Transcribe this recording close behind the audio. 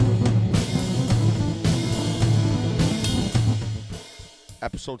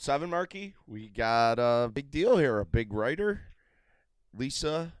Episode 7, Marky. We got a big deal here. A big writer,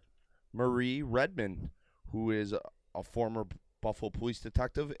 Lisa Marie Redmond, who is a former Buffalo police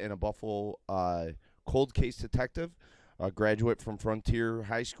detective and a Buffalo cold case detective, a graduate from Frontier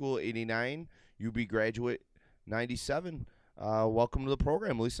High School, 89, UB graduate, 97. Welcome to the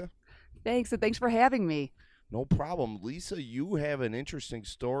program, Lisa. Thanks, and thanks for having me. No problem. Lisa, you have an interesting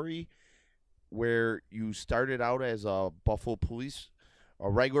story where you started out as a Buffalo police, a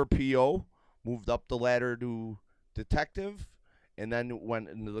regular PO, moved up the ladder to detective, and then went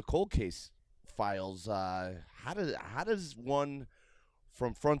into the cold case files. How does one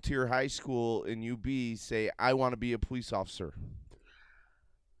from Frontier High School in UB say, I want to be a police officer?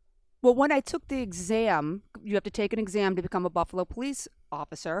 Well, when I took the exam, you have to take an exam to become a Buffalo police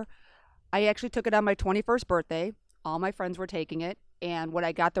officer. I actually took it on my 21st birthday. All my friends were taking it, and when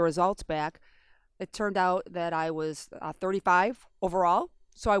I got the results back, it turned out that I was 35 overall.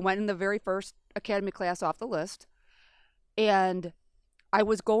 So I went in the very first academy class off the list, and I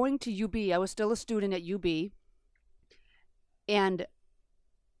was going to UB. I was still a student at UB, and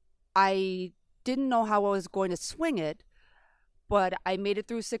I didn't know how I was going to swing it, but I made it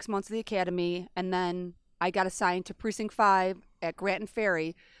through 6 months of the academy, and then I got assigned to Precinct 5 at Grant and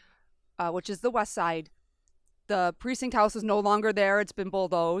Ferry, which is the west side. The precinct house is no longer there. It's been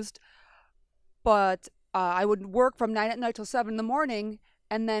bulldozed. But I would work from 9 at night till 7 in the morning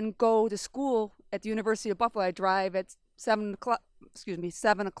and then go to school at the University of Buffalo. I drive at 7 o'clock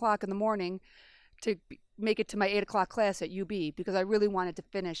in the morning to make it to my 8 o'clock class at UB because I really wanted to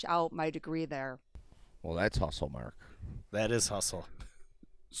finish out my degree there. Well, that's hustle, Mark. That is hustle.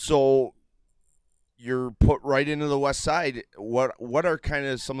 So you're put right into the west side. What are kind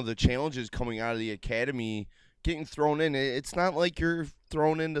of some of the challenges coming out of the academy, getting thrown in? It's not like you're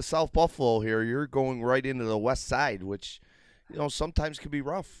thrown into South Buffalo here. You're going right into the west side, which, sometimes can be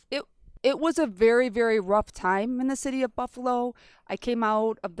rough. It was a very, very rough time in the city of Buffalo. I came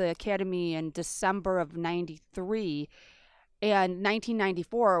out of the academy in December of 93, and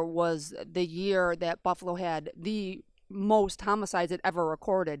 1994 was the year that Buffalo had the most homicides it ever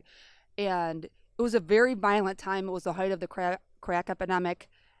recorded. And it was a very violent time. It was the height of the crack epidemic,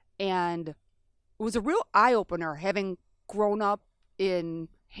 and it was a real eye-opener having grown up in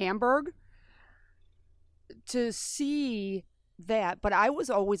Hamburg to see that. But I was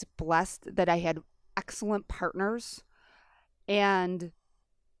always blessed that I had excellent partners, and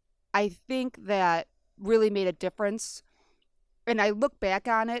I think that really made a difference. And I look back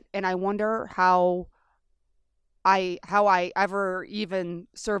on it and I wonder how I ever even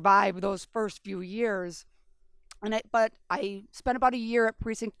survived those first few years. But I spent about a year at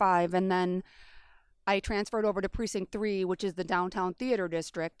Precinct 5, and then I transferred over to Precinct 3, which is the downtown theater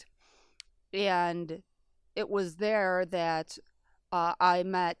district. And it was there that I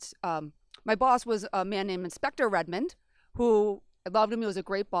met, my boss was a man named Inspector Redmond, who I loved him. He was a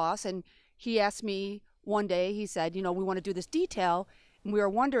great boss. And he asked me one day, he said, we want to do this detail, and we were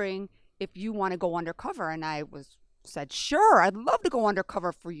wondering if you want to go undercover. And I said, sure, I'd love to go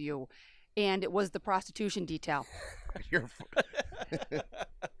undercover for you. And it was the prostitution detail.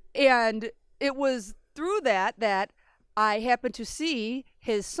 And it was through that I happened to see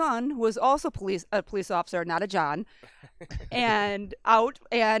his son, who was also a police officer, not a John, and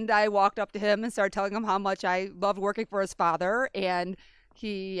I walked up to him and started telling him how much I loved working for his father, and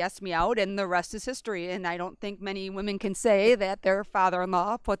he asked me out, and the rest is history. And I don't think many women can say that their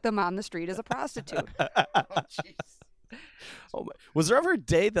father-in-law put them on the street as a prostitute. Oh, jeez. Oh my. Was there ever a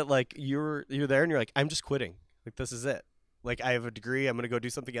day that you're there and you're like, I'm just quitting, like this is it, like I have a degree, I'm gonna go do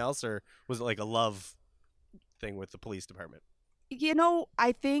something else? Or was it like a love thing with the police department?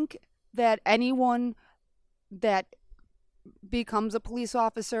 I think that anyone that becomes a police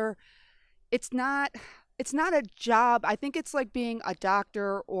officer, it's not a job. I think it's like being a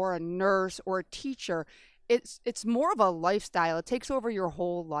doctor or a nurse or a teacher. It's more of a lifestyle. It takes over your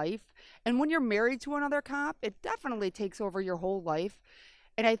whole life. And when you're married to another cop, it definitely takes over your whole life.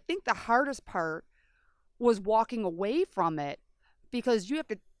 And I think the hardest part was walking away from it, because you have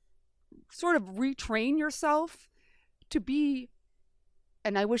to sort of retrain yourself to be,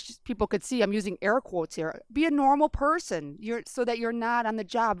 and I wish people could see, I'm using air quotes here, be a normal person, so that you're not on the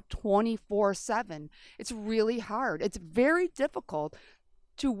job 24/7. It's really hard. It's very difficult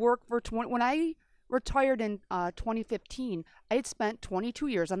to work for when I retired in 2015, I had spent 22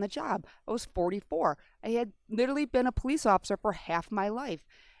 years on the job. I was 44. I had literally been a police officer for half my life.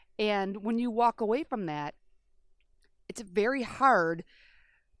 And when you walk away from that, it's very hard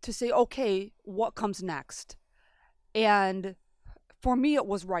to say, okay, what comes next? And for me, it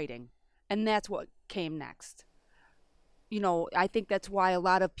was writing. And that's what came next. I think that's why a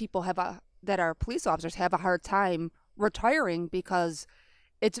lot of people that are police officers have a hard time retiring, because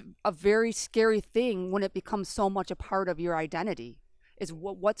it's a very scary thing when it becomes so much a part of your identity. Is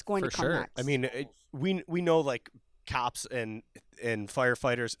what's going For to come sure. next? I mean, we know like cops and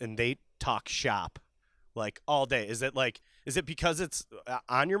firefighters, and they talk shop like all day. Is it because it's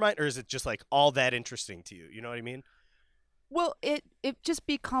on your mind, or is it just like all that interesting to you? You know what I mean? Well, it just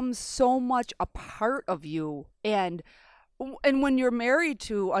becomes so much a part of you, and when you're married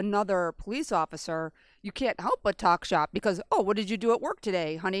to another police officer, you can't help but talk shop because, oh, what did you do at work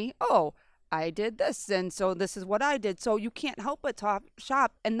today, honey? Oh, I did this, and so this is what I did. So you can't help but talk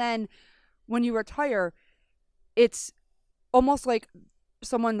shop. And then when you retire, it's almost like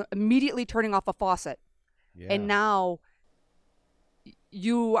someone immediately turning off a faucet, Yeah. and now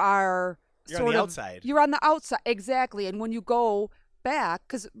you are You're sort on the of outside. you're on the outside, exactly. And when you go back,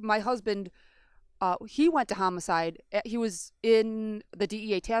 because my husband, he went to homicide. He was in the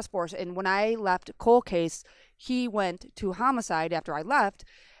DEA task force, and when I left cold case, he went to homicide after I left,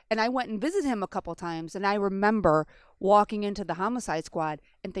 and I went and visited him a couple times. And I remember walking into the homicide squad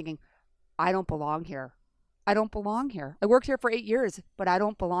and thinking, I don't belong here. I don't belong here. I worked here for 8 years, but I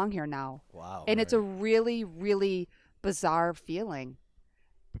don't belong here now. Wow. And it's a really, really bizarre feeling.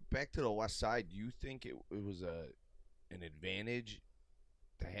 But back to the West Side, do you think it was an advantage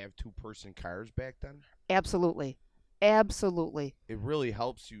to have two-person cars back then? Absolutely. Absolutely. It really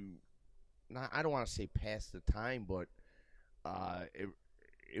helps you. I don't want to say pass the time, but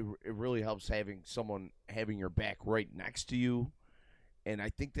it really helps having someone having your back right next to you. And I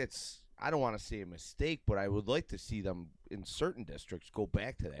think that's, I don't want to say a mistake, but I would like to see them in certain districts go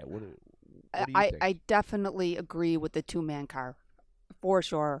back to that. What do you think? I definitely agree with the two-man car, for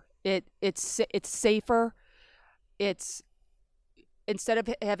sure. It's safer. It's, instead of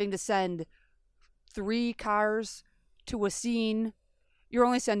having to send 3 cars to a scene, you're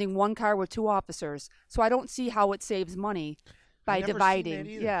only sending 1 car with 2 officers. So I don't see how it saves money by never seen dividing. that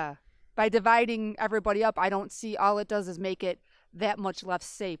either. Yeah, by dividing everybody up. I don't see, all it does is make it that much less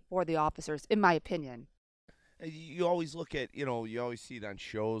safe for the officers, in my opinion. You always look at, you always see it on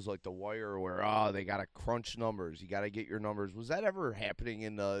shows like The Wire where, they got to crunch numbers. You got to get your numbers. Was that ever happening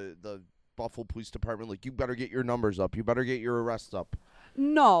in the Buffalo Police Department? Like, you better get your numbers up. You better get your arrests up.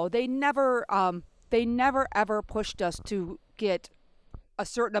 No, they never ever pushed us to get a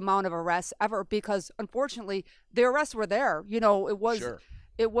certain amount of arrests ever, because unfortunately the arrests were there. Sure.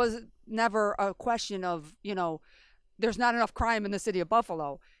 It was never a question of, there's not enough crime in the city of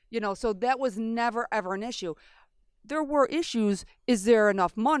Buffalo. So that was never ever an issue. There were issues. Is there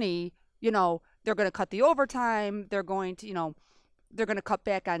enough money? They're going to cut the overtime. They're going to, they're going to cut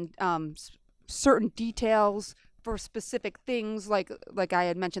back on certain details for specific things, like I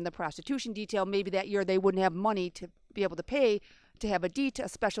had mentioned, the prostitution detail. Maybe that year they wouldn't have money to be able to pay to have a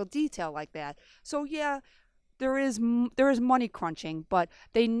special detail like that. So yeah, there is money crunching, but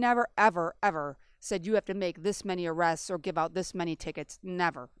they never ever ever said you have to make this many arrests or give out this many tickets.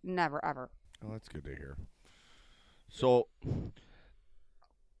 Never, never ever. Oh, that's good to hear. So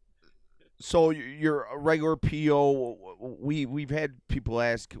you're a regular PO. We've had people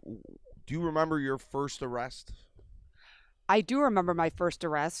ask, do you remember your first arrest? I do remember my first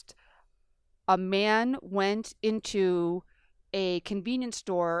arrest. A man went into a convenience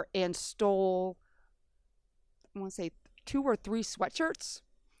store and stole, I want to say 2 or 3 sweatshirts.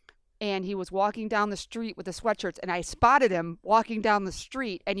 And he was walking down the street with the sweatshirts, and I spotted him walking down the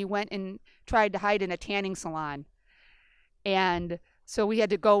street, and he went and tried to hide in a tanning salon. And so we had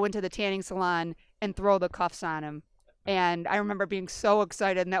to go into the tanning salon and throw the cuffs on him. And I remember being so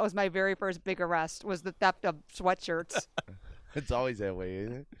excited, and that was my very first big arrest, was the theft of sweatshirts. It's always that way,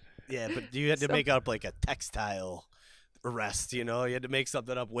 isn't it? Yeah, but you had to make up like a textile arrest. You had to make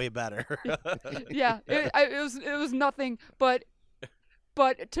something up way better. Yeah, it was nothing, but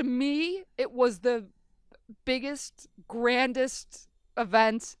to me, it was the biggest, grandest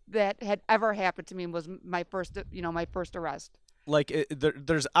event that had ever happened to me. Was my first, my first arrest. Like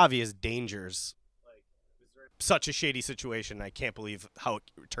there's obvious dangers. Like, such a shady situation. I can't believe how it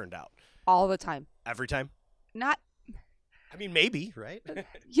turned out. All the time. Every time. Not. I mean, maybe, right?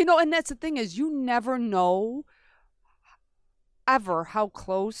 And that's the thing, is you never know ever how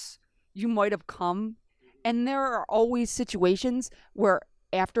close you might have come. And there are always situations where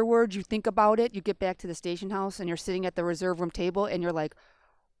afterwards you think about it, you get back to the station house and you're sitting at the reserve room table and you're like,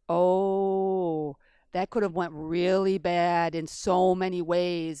 oh, that could have went really bad in so many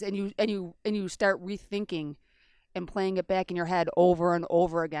ways. And you start rethinking and playing it back in your head over and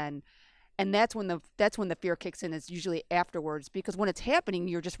over again. And that's when the fear kicks in. Is usually afterwards, because when it's happening,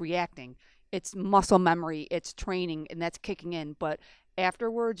 you're just reacting. it's muscle memory, it's training, and that's kicking in. But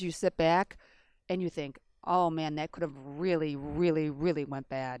afterwards, you sit back and you think, oh man, that could have really, really, really went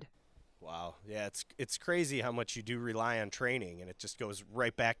bad. Wow. Yeah, it's crazy how much you do rely on training, and it just goes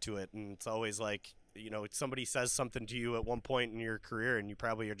right back to it. And it's always like, somebody says something to you at one point in your career, and you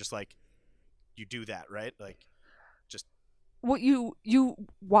probably are just like, you do that, right? Like, just What you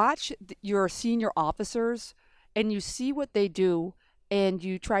watch your senior officers, and you see what they do, and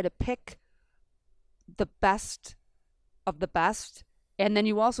you try to pick the best of the best, and then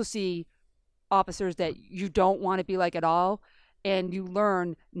you also see officers that you don't want to be like at all, and you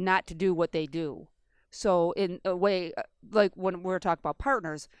learn not to do what they do. So in a way, like when we're talking about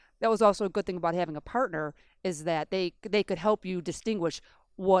partners, that was also a good thing about having a partner, is that they could help you distinguish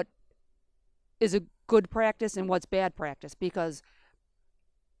what is a good practice and what's bad practice, because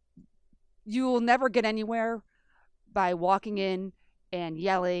you will never get anywhere by walking in and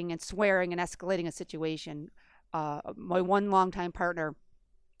yelling and swearing and escalating a situation. My one longtime partner,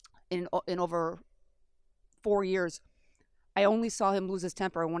 in over 4 years, I only saw him lose his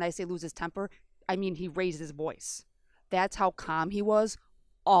temper. And when I say lose his temper, I mean he raised his voice. That's how calm he was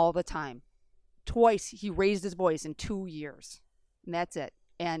all the time. Twice he raised his voice in 2 years. And that's it.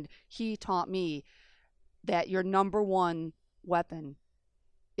 And he taught me that your number one weapon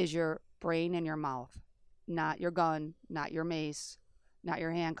is your brain and your mouth, not your gun, not your mace, not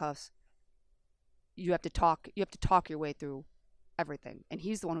your handcuffs. You have to talk your way through everything. And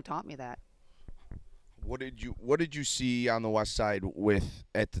he's the one who taught me that. What did you see on the West Side with,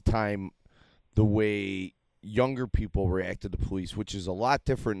 at the time, the way younger people reacted to police, which is a lot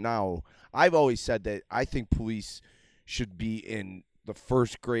different now? I've always said that I think police should be in the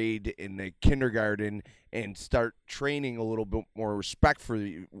first grade, in the kindergarten, and start training a little bit more respect for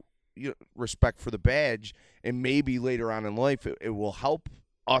the badge, and maybe later on in life it will help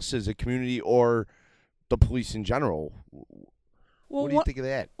us as a community or the police in general. Well, what do you think of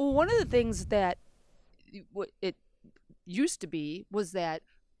that? Well, one of the things that it used to be was that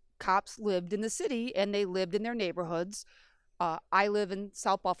cops lived in the city and they lived in their neighborhoods. I live in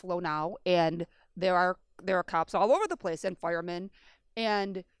South Buffalo now, and there are cops all over the place, and firemen,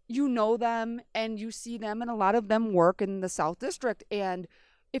 and you know them and you see them, and a lot of them work in the South District. And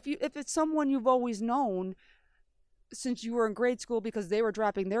if it's someone you've always known since you were in grade school because they were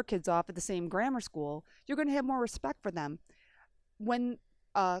dropping their kids off at the same grammar school, you're going to have more respect for them. When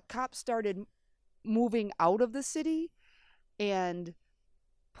cops started moving out of the city and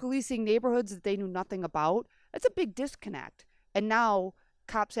policing neighborhoods that they knew nothing about, that's a big disconnect. And now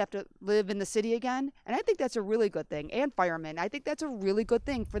cops have to live in the city again, and I think that's a really good thing. And firemen, I think that's a really good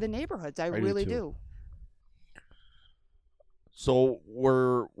thing for the neighborhoods. I really do. So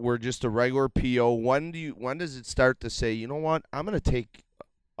we're just a regular PO. When does it start to say, you know what, I'm going to take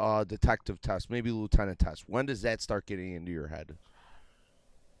a detective test, maybe lieutenant test? When does that start getting into your head?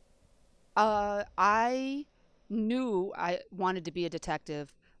 I knew I wanted to be a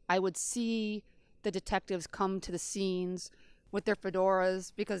detective. I would see the detectives come to the scenes with their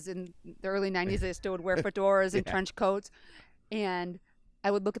fedoras, because in the early 90s they still would wear fedoras and trench coats, and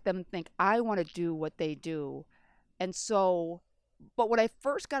I would look at them and think, I want to do what they do. And so, but when I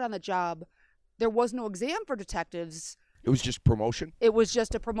first got on the job, there was no exam for detectives. It was just promotion? It was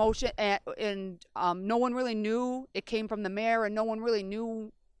just a promotion, and no one really knew. It came from the mayor, and no one really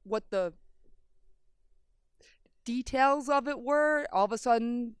knew what the details of it were. All of a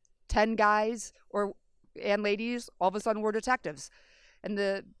sudden, 10 guys and ladies all of a sudden were detectives. And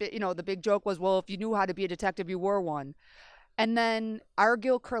the big joke was, well, if you knew how to be a detective, you were one. And then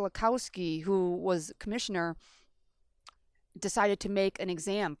Argyle Kurlikowski, who was commissioner, decided to make an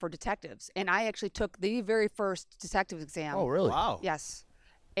exam for detectives. And I actually took the very first detective exam. Oh, really? Wow. Yes.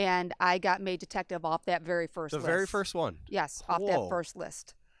 And I got made detective off that very first list. The very first one? Yes, Cool. off that first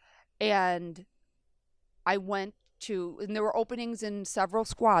list. And I went and there were openings in several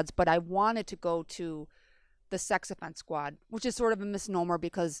squads, but I wanted to go to the sex offense squad, which is sort of a misnomer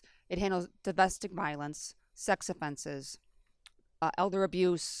because it handles domestic violence, sex offenses, elder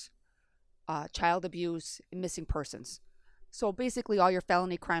abuse, child abuse, and missing persons. So basically all your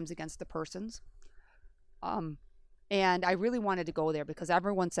felony crimes against the persons. And I really wanted to go there because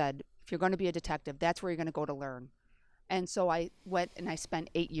everyone said, if you're going to be a detective, that's where you're going to go to learn. And so I went and I spent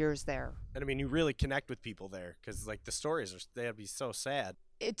 8 years there. And I mean, you really connect with people there because, like, the stories they'd be so sad.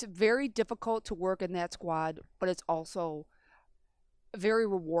 It's very difficult to work in that squad, but it's also very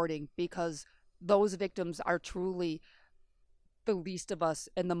rewarding because those victims are truly the least of us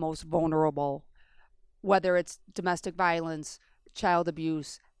and the most vulnerable, whether it's domestic violence, child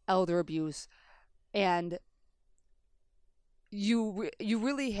abuse, elder abuse. And you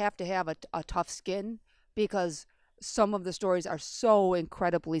really have to have a tough skin, because some of the stories are so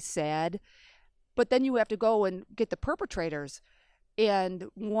incredibly sad. But then you have to go and get the perpetrators. And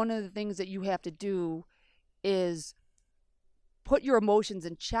one of the things that you have to do is put your emotions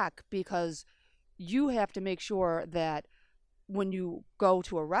in check, because you have to make sure that when you go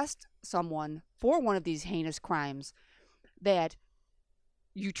to arrest someone for one of these heinous crimes, that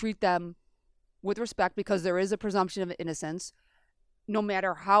you treat them with respect, because there is a presumption of innocence, no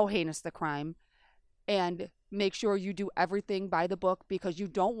matter how heinous the crime, and make sure you do everything by the book, because you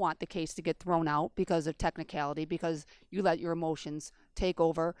don't want the case to get thrown out because of technicality, because you let your emotions take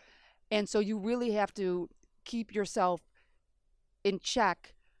over. And so you really have to keep yourself in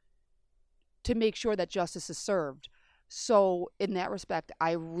check to make sure that justice is served. So in that respect,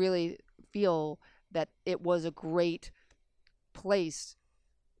 I really feel that it was a great place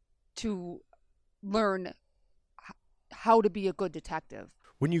to learn how to be a good detective.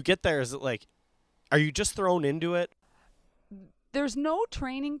 When you get there, is it like, are you just thrown into it? There's no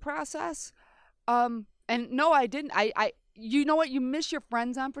training process. And no, I didn't. You know what? You miss your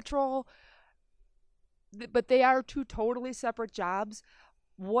friends on patrol, but they are two totally separate jobs.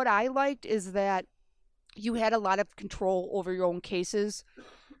 What I liked is that you had a lot of control over your own cases,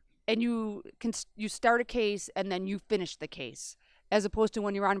 and you start a case and then you finish the case, as opposed to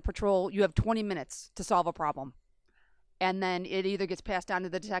when you're on patrol, you have 20 minutes to solve a problem, and then it either gets passed on to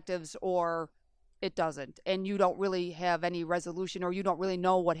the detectives or it doesn't, and you don't really have any resolution, or you don't really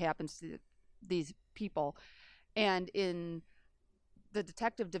know what happens to these people. And in the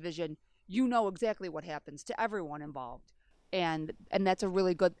detective division, you know exactly what happens to everyone involved, and that's a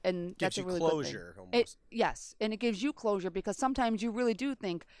really good, and Gives that's a you really closure, good thing. almost. Yes, and it gives you closure, because sometimes you really do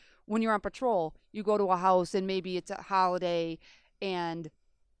think, when you're on patrol, you go to a house and maybe it's a holiday, and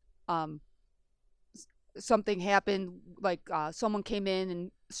something happened, like someone came in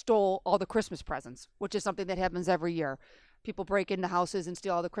and stole all the Christmas presents, which is something that happens every year. People break into houses and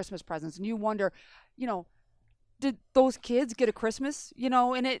steal all the Christmas presents, and you wonder, did those kids get a Christmas?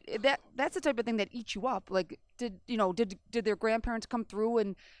 And that's the type of thing that eats you up. Like, did their grandparents come through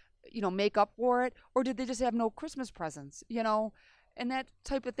and make up for it, or did they just have no Christmas presents? And that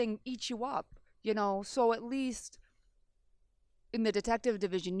type of thing eats you up. So at least in the detective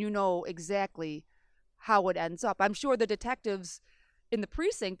division, you know exactly how it ends up. I'm sure the detectives in the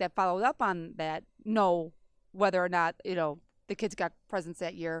precinct that followed up on that know whether or not, the kids got presents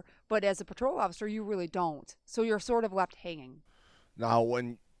that year. But as a patrol officer, you really don't. So you're sort of left hanging. Now,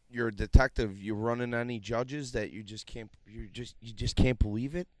 when you're a detective, you running any judges that you just can't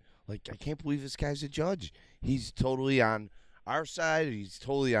believe it? Like, I can't believe this guy's a judge. He's totally on our side. He's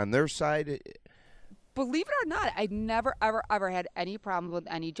totally on their side. Believe it or not, I never, ever, ever had any problems with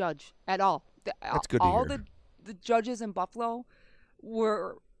any judge at all. That's good to all hear. the judges in Buffalo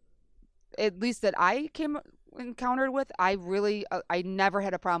were, at least that I encountered with, I never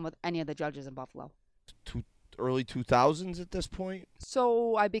had a problem with any of the judges in Buffalo. Early 2000s at this point?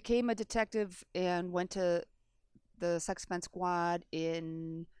 So I became a detective and went to the sex offense squad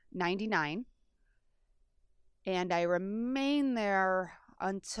in 99. And I remained there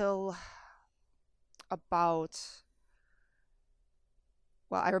until I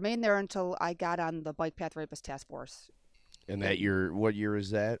got on the Bike Path Rapist Task Force. And that year, what year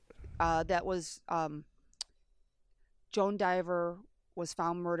is that? That was Joan Diver was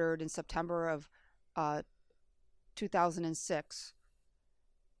found murdered in September of 2006,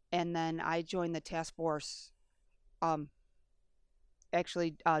 and then I joined the task force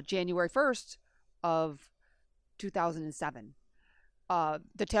January 1st of 2007.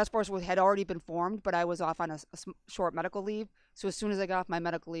 The task force had already been formed, but I was off on a short medical leave. So as soon as I got off my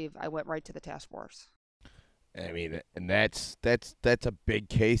medical leave, I went right to the task force. I mean, and that's a big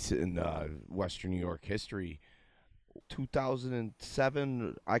case in Western New York history.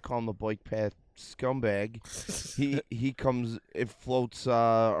 2007, I call him the Bike Path scumbag. he comes, it floats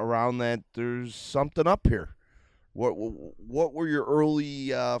around that there's something up here. What were your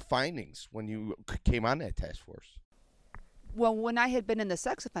early findings when you came on that task force? Well, when I had been in the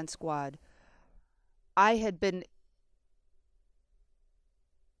sex offense squad, the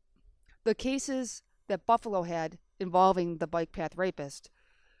cases that Buffalo had involving the Bike Path Rapist,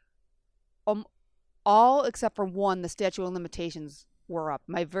 all except for one, the statute of limitations were up.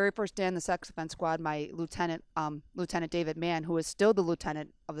 My very first day in the sex offense squad, my lieutenant, Lieutenant David Mann, who is still the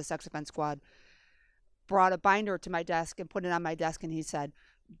lieutenant of the sex offense squad, brought a binder to my desk and put it on my desk, and he said,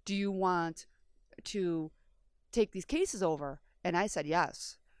 "Do you want to take these cases over?" And I said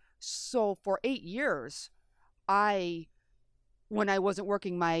yes. So for 8 years, when I wasn't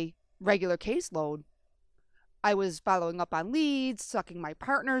working my regular caseload, I was following up on leads, sucking my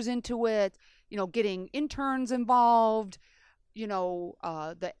partners into it, getting interns involved,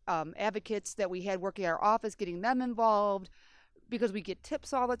 the advocates that we had working at our office, getting them involved because we get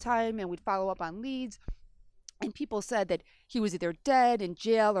tips all the time and we'd follow up on leads. And people said that he was either dead, in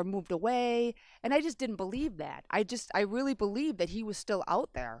jail, or moved away. And I just didn't believe that. I really believed that he was still out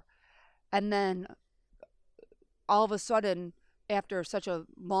there. And then all of a sudden, after such a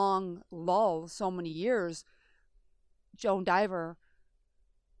long lull, so many years, Joan Diver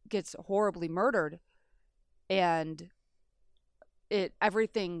gets horribly murdered. And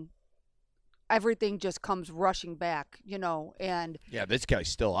everything just comes rushing back, and Yeah, this guy's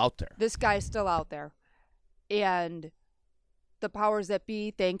still out there. this guy's still out there. And the powers that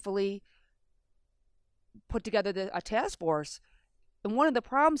be, thankfully, put together a task force. And one of the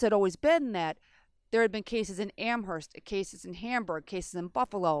problems had always been that there had been cases in Amherst, cases in Hamburg, cases in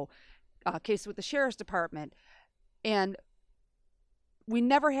Buffalo, cases with the sheriff's department. And we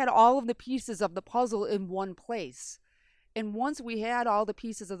never had all of the pieces of the puzzle in one place. And once we had all the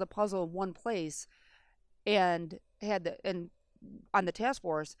pieces of the puzzle in one place and on the task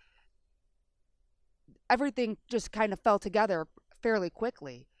force, everything just kind of fell together fairly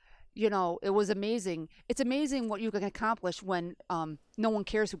quickly. It was amazing. It's amazing what you can accomplish when no one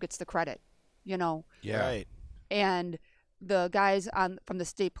cares who gets the credit, Yeah. Right. And the guys from the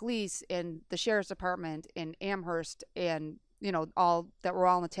state police and the sheriff's department and Amherst and, all that were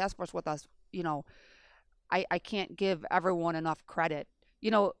all in the task force with us, I can't give everyone enough credit.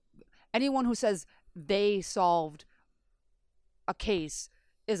 Anyone who says they solved a case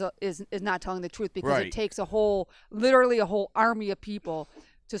is not telling the truth, because Right. it takes literally a whole army of people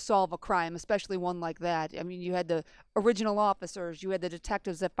to solve a crime, especially one like that. I mean, you had the original officers, you had the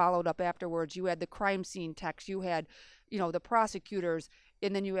detectives that followed up afterwards, you had the crime scene techs, you had, the prosecutors,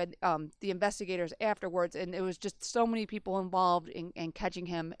 and then you had the investigators afterwards, and it was just so many people involved in catching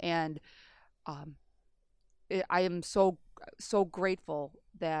him. And I am so grateful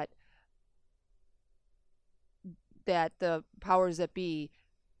that the powers that be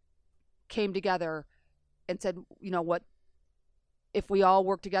came together and said, what, if we all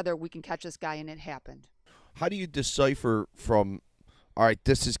work together, we can catch this guy, and it happened. How do you decipher from, all right,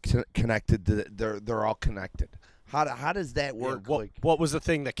 this is connected, they're all connected? How does that work? Yeah, what was the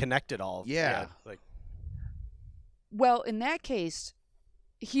thing that connected all? Yeah. Well, in that case,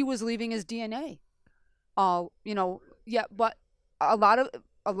 he was leaving his DNA. Yeah, but a lot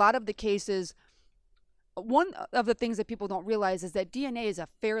of the cases, one of the things that people don't realize is that DNA is a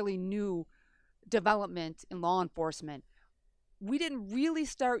fairly new development in law enforcement. We didn't really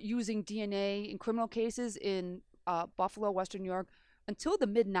start using DNA in criminal cases in Buffalo, Western New York, until the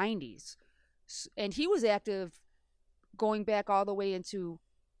mid-90s. And he was active going back all the way into,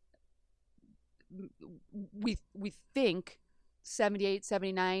 we think, 78,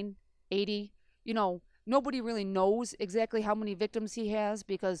 79, 80. Nobody really knows exactly how many victims he has,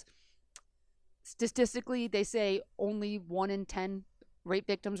 because statistically they say only 1 in 10 rape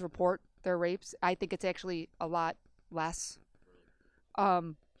victims report their rapes. I think it's actually a lot less.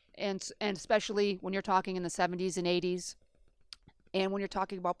 And especially when you're talking in the 70s and 80s, and when you're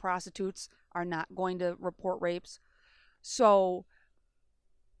talking about prostitutes are not going to report rapes. So,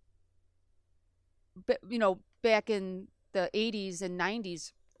 but, back in the 80s and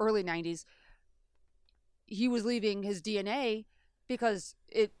 90s, early 90s, he was leaving his DNA because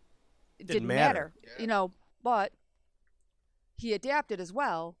it didn't matter. Yeah. But he adapted as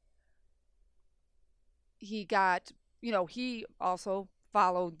well. He got, he also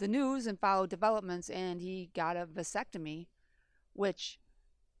followed the news and followed developments, and he got a vasectomy, which,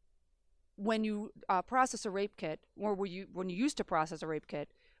 when you process a rape kit, or when you used to process a rape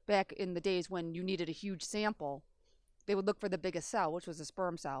kit back in the days when you needed a huge sample, they would look for the biggest cell, which was a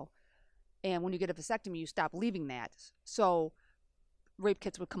sperm cell. And when you get a vasectomy, you stop leaving that. So rape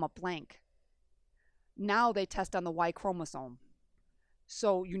kits would come up blank. Now they test on the Y chromosome.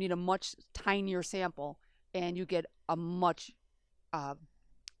 So you need a much tinier sample, and you get a much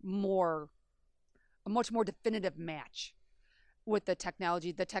more definitive match with the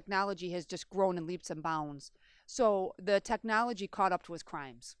technology. The technology has just grown in leaps and bounds. So the technology caught up to his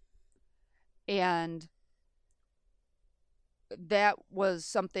crimes. And that was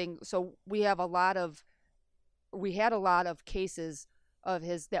something. So we had a lot of cases of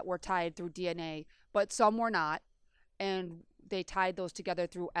his that were tied through DNA, but some were not, and they tied those together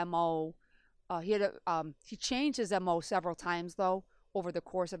through MO. He changed his MO several times though over the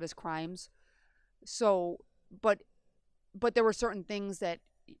course of his crimes. So, but there were certain things that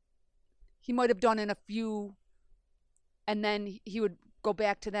he might have done in a few, and then he would go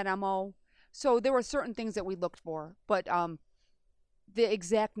back to that MO. So there were certain things that we looked for, but the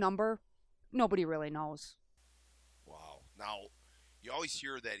exact number, nobody really knows. Wow. Now, you always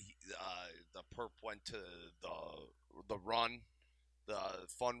hear that the perp went to the run, the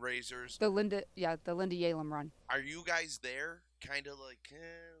fundraisers. The Linda Yalem run. Are you guys there? Kind of like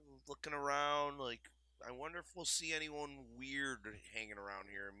looking around, like I wonder if we'll see anyone weird hanging around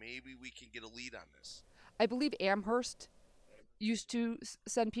here. Maybe we can get a lead on this. I believe Amherst used to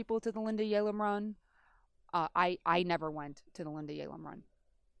send people to the Linda Yalem run. I never went to the Linda Yalem run.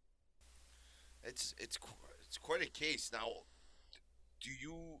 It's quite a case. Now, do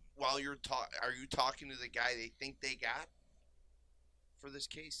you while you're are you talking to the guy they think they got for this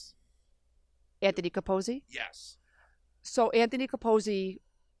case? Anthony Capozzi? Yes. So Anthony Capozzi,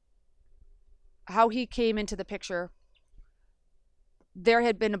 how he came into the picture, there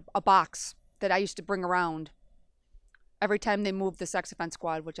had been a box that I used to bring around every time they moved the sex offense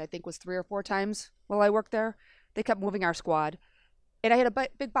squad, which I think was 3 or 4 times while I worked there. They kept moving our squad. And I had a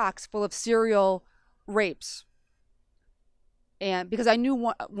big box full of serial rapes. And because I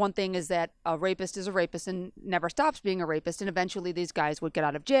knew one thing is that a rapist is a rapist and never stops being a rapist, and eventually these guys would get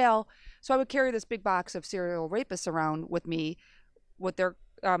out of jail. So I would carry this big box of serial rapists around with me, with their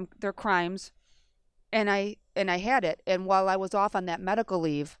crimes, and I had it. And while I was off on that medical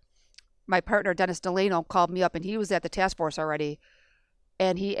leave, my partner Dennis Delano called me up, and he was at the task force already,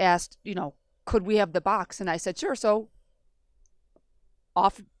 and he asked, could we have the box? And I said sure. So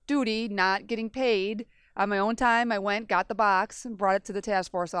off duty, not getting paid. On my own time, I went, got the box, and brought it to the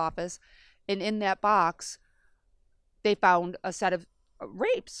task force office. And in that box, they found a set of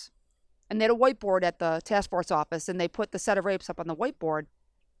rapes. And they had a whiteboard at the task force office, and they put the set of rapes up on the whiteboard.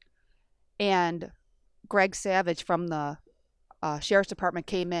 And Greg Savage from the Sheriff's Department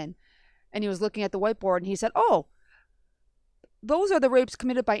came in, and he was looking at the whiteboard, and he said, "Oh, those are the rapes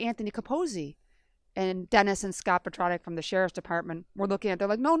committed by Anthony Capozzi." And Dennis and Scott Petronic from the Sheriff's Department were looking at it. They're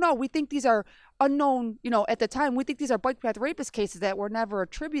like, no, we think these are unknown, at the time, we think these are bike path rapist cases that were never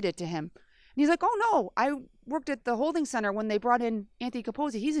attributed to him. And he's like, oh, no, I worked at the holding center when they brought in Anthony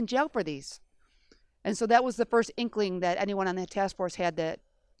Capozzi. He's in jail for these. And so that was the first inkling that anyone on the task force had, that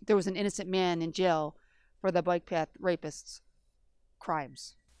there was an innocent man in jail for the bike path rapists'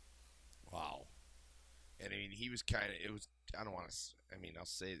 crimes. Wow. And I mean, he was kind of, I don't want to, I'll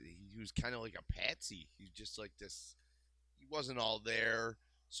say that he was kind of like a patsy. He was just like this, he wasn't all there.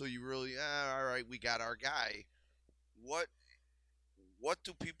 So you really, all right, we got our guy. What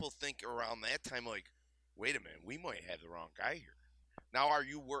do people think around that time? Like, wait a minute, we might have the wrong guy here. Now, are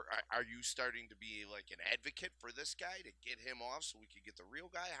you starting to be like an advocate for this guy to get him off so we can get the real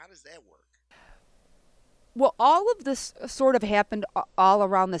guy? How does that work? Well, all of this sort of happened all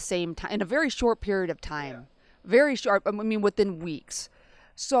around the same time, in a very short period of time. Yeah. Very short, within weeks.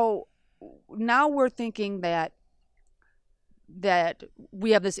 So now we're thinking that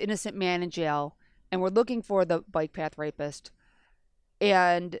we have this innocent man in jail, and we're looking for the bike path rapist.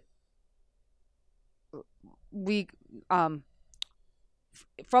 And we, from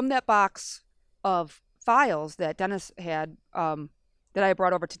that box of files that Dennis had, that I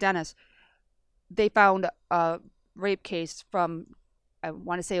brought over to Dennis, they found a rape case from, I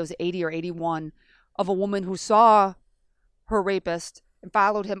want to say it was 80 or 81, of a woman who saw her rapist and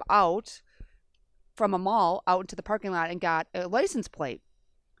followed him out from a mall out into the parking lot and got a license plate.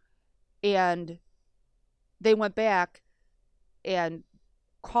 And they went back and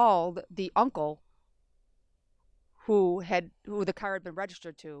called the uncle who the car had been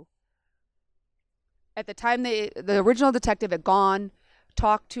registered to. At the time, the original detective had gone,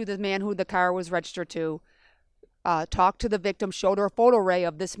 talked to the man who the car was registered to, talked to the victim, showed her a photo array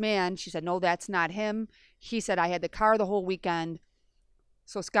of this man. She said, no, that's not him. He said, I had the car the whole weekend.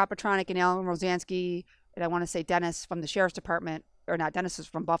 So Scott Petronic and Alan Rosansky, and I want to say Dennis from the Sheriff's Department, or not, Dennis is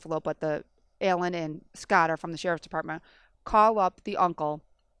from Buffalo, but the Alan and Scott are from the Sheriff's Department, call up the uncle,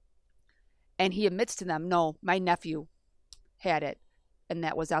 and he admits to them, no, my nephew had it, and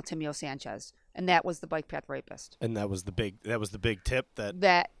that was Altimio Sanchez, and that was the bike path rapist. And that was the big tip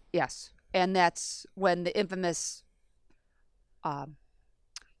yes. And that's when the infamous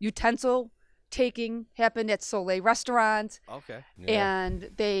utensil taking happened at Soleil Restaurant. Okay. Yeah.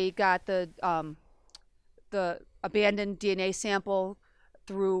 And they got the abandoned DNA sample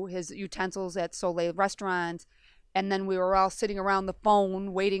through his utensils at Soleil Restaurant. And then we were all sitting around the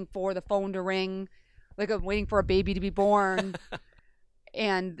phone waiting for the phone to ring, like waiting for a baby to be born.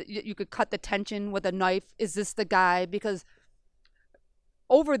 And you could cut the tension with a knife. Is this the guy? Because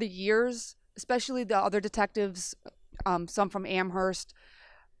over the years, especially the other detectives, some from Amherst,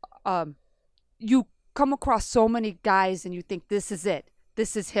 you come across so many guys and you think this is it.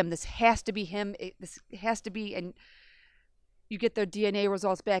 this is him. This has to be him. This has to be, and you get their DNA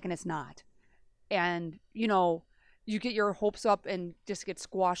results back and it's not. And, you know, you get your hopes up and just get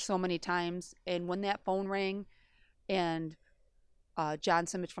squashed so many times. And when that phone rang and John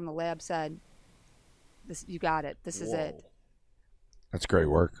Simich from the lab said, "This, you got it. This is it." That's great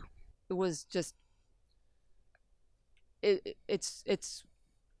work. It was just, it's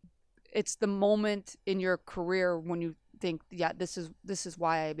the moment in your career when you think, yeah, this is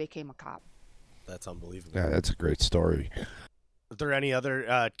why I became a cop. That's unbelievable. Yeah, that's a great story. Are there any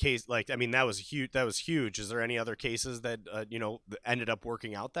other case, like, I mean, that was huge. That was huge. Is there any other cases that you know, ended up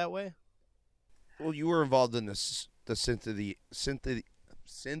working out that way? Well, you were involved in the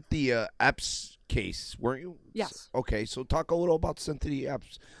Cynthia Epps case, weren't you? Yes. Okay, so talk a little about Cynthia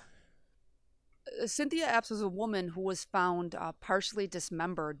Epps. Cynthia Epps was a woman who was found partially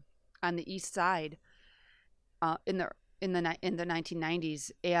dismembered on the east side in the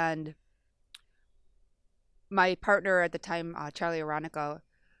 1990s, and my partner at the time, Charlie Aronica,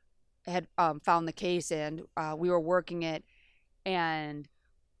 had found the case, and we were working it, and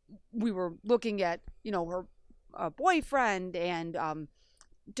we were looking at, you know, her boyfriend and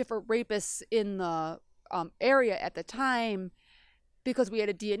different rapists in the area at the time, because we had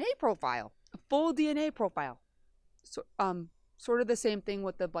a DNA profile, a full DNA profile. So sort of the same thing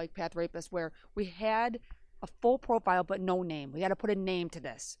with the bike path rapist, where we had a full profile but no name. We had to put a name to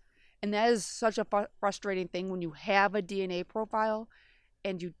this. And that is such a frustrating thing when you have a DNA profile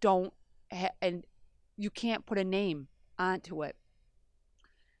and you don't and you can't put a name onto it.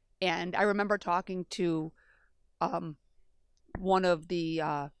 And I remember talking to one of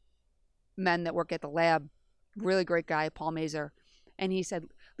the men that work at the lab, really great guy, Paul Mazer, and he said,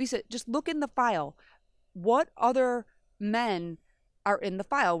 "Lisa, just look in the file. What other men are in the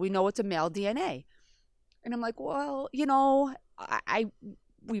file? We know it's a male DNA." And I'm like, "Well, you know,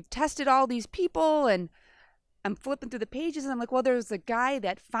 we've tested all these people," and I'm flipping through the pages, and I'm like, "Well, there's a guy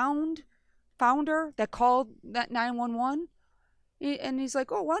that found her that called that 911." And he's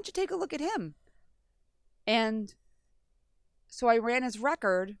like, "Oh, why don't you take a look at him?" And so I ran his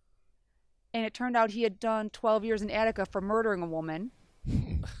record, and it turned out he had done 12 years in Attica for murdering a woman.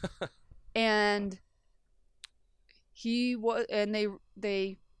 And he was, and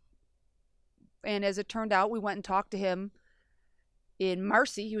and as it turned out, we went and talked to him in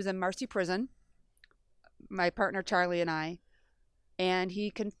Marcy. He was in Marcy prison, my partner Charlie and I, and he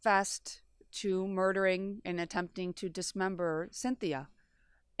confessed to murdering and attempting to dismember Cynthia.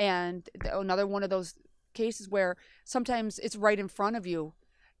 And another one of those cases where sometimes it's right in front of you,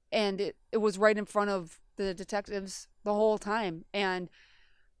 and it was right in front of the detectives the whole time. And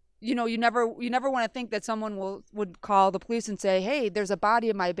you know, you never want to think that someone would call the police and say, "Hey, there's a body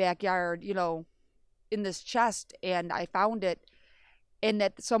in my backyard, you know, in this chest, and I found it," and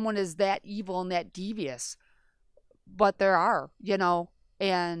that someone is that evil and that devious. But there are, you know,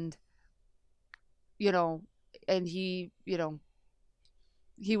 and he, you know,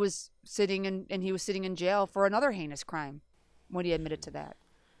 he was sitting in jail for another heinous crime when he admitted to that.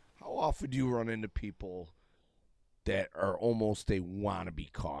 How often do you run into people that are almost, they want to be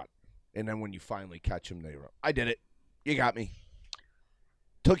caught, and then when you finally catch them, I did it. You got me.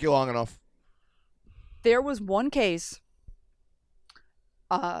 Took you long enough. There was one case.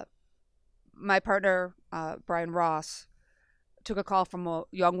 My partner, Brian Ross, took a call from a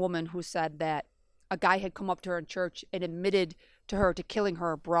young woman who said that a guy had come up to her in church and admitted to her to killing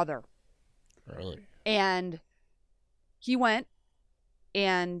her brother. Really? And he went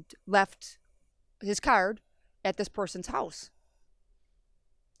and left his card at this person's house.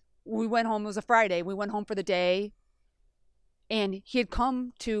 We went home. It was a Friday. We went home for the day, and he had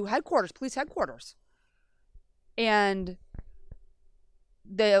come to police headquarters, and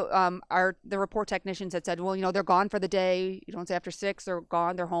the report technicians had said, "Well, you know, they're gone for the day. You know, it's after 6. They're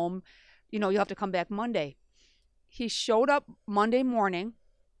gone. They're home. You know, you'll have to come back Monday." He showed up Monday morning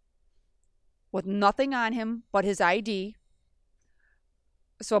with nothing on him but his ID.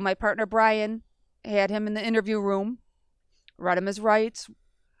 So my partner Brian had him in the interview room, read him his rights.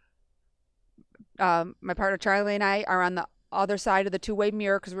 My partner Charlie and I are on the other side of the two-way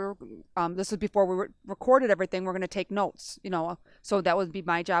mirror, because we were this was before we recorded everything. We're going to take notes, you know, so that would be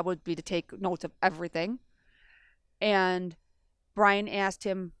my job, would be to take notes of everything. And Brian asked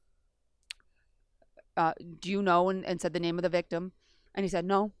him, "Do you know?" and said the name of the victim, and he said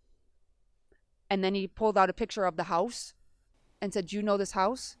no. And then he pulled out a picture of the house and said, "Do you know this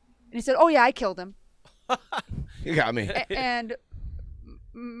house?" And he said, "Oh yeah, I killed him." You got me. And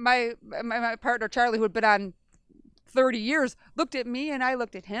my partner Charlie, who had been on 30 years, looked at me and I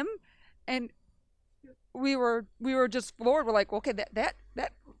looked at him, and we were just floored. We're like, okay, that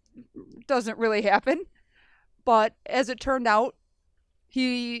doesn't really happen. But as it turned out,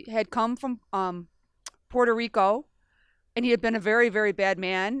 he had come from Puerto Rico, and he had been a very, very bad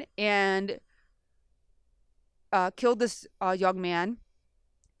man, and killed this young man.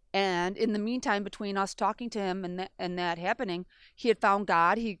 And in the meantime, between us talking to him and that happening, he had found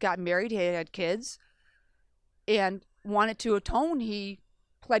God. He got married. He had kids, and wanted to atone. He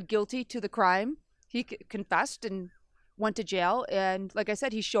pled guilty to the crime. He confessed and went to jail. And like I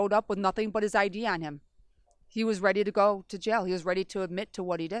said, he showed up with nothing but his ID on him. He was ready to go to jail. He was ready to admit to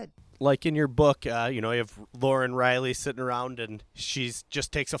what he did. Like in your book, you have Lauren Riley sitting around, and she's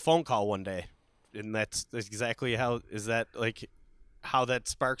just takes a phone call one day, and that's exactly how that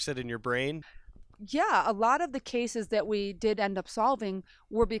sparks it in your brain. Yeah, a lot of the cases that we did end up solving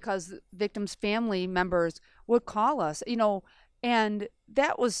were because victims' family members would call us, and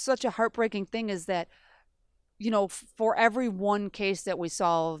that was such a heartbreaking thing, is that, for every one case that we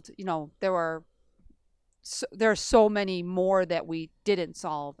solved, there are so many more that we didn't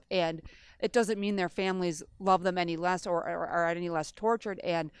solve. And it doesn't mean their families love them any less or are any less tortured.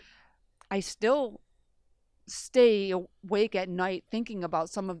 And I still stay awake at night thinking about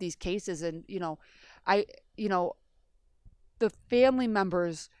some of these cases. And, the family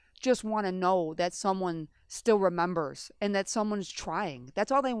members just want to know that someone still remembers and that someone's trying.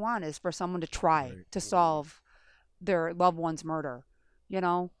 That's all they want, is for someone to try to solve their loved one's murder,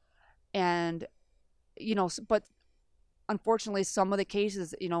 and, but unfortunately some of the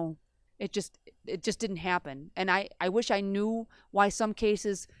cases, it just didn't happen. And I wish I knew why some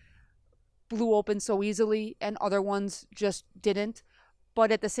cases blew open so easily and other ones just didn't.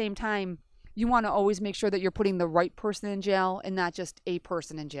 But at the same time, you want to always make sure that you're putting the right person in jail and not just a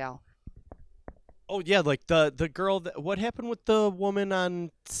person in jail. Oh yeah, like the girl. What happened with the woman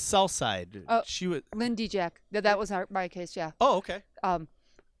on Southside? She was Lynn Dijak. That was my case. Yeah. Oh, okay.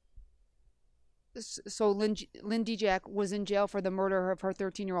 So Lynn Dijak was in jail for the murder of her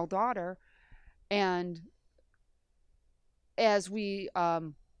 13-year-old daughter, and as we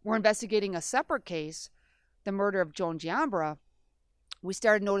were investigating a separate case, the murder of Joan Giambra, we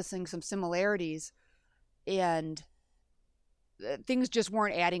started noticing some similarities, and things just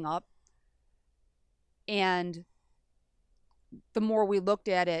weren't adding up. And the more we looked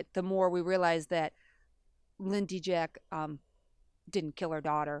at it, the more we realized that Lynn Dijak didn't kill her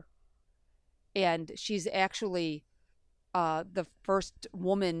daughter. And she's actually the first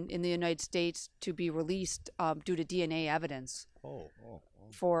woman in the United States to be released due to DNA evidence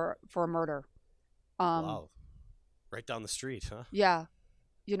for a murder. Wow. Right down the street, huh? Yeah.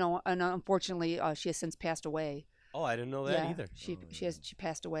 And unfortunately, she has since passed away. Oh, I didn't know that either. She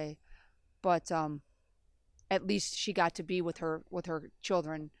passed away. But at least she got to be with her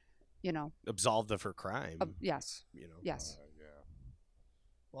children, Absolved of her crime. Yes. Yes. Yeah.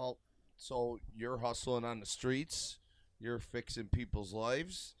 Well, so you're hustling on the streets, you're fixing people's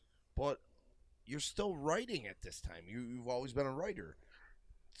lives, but you're still writing at this time. You've always been a writer.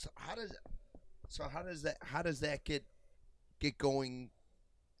 So how does that get going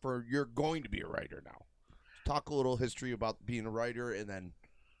for you're going to be a writer now? Talk a little history about being a writer and then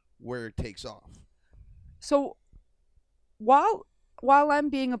where it takes off. So while I'm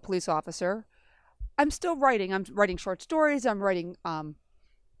being a police officer, I'm still writing. I'm writing short stories. I'm writing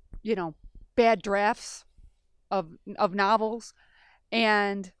bad drafts of novels.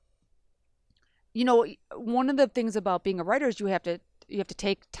 And one of the things about being a writer is you have to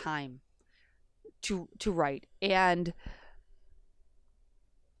take time to write. And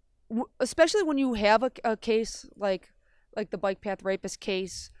especially when you have a case like the bike path rapist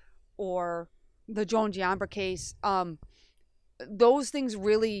case or the Joan Giambra case, those things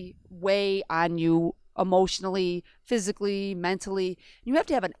really weigh on you emotionally, physically, mentally. You have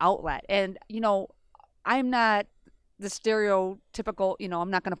to have an outlet. And, I'm not the stereotypical, I'm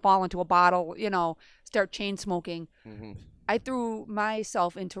not going to fall into a bottle, start chain smoking. Mm-hmm. I threw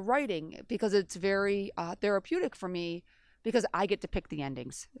myself into writing because it's very therapeutic for me, because I get to pick the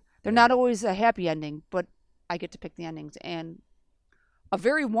endings. They're not always a happy ending, but I get to pick the endings. And a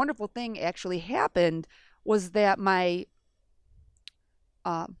very wonderful thing actually happened was that my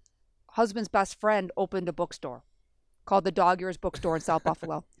husband's best friend opened a bookstore called the Dog Ears Bookstore in South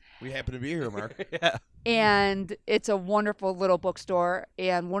Buffalo. We happen to be here, Mark. Yeah. And it's a wonderful little bookstore.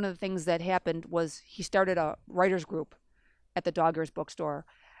 And one of the things that happened was he started a writers group at the Dog Ears Bookstore.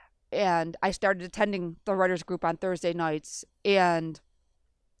 And I started attending the writers group on Thursday nights. And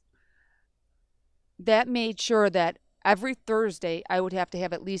that made sure that every Thursday I would have to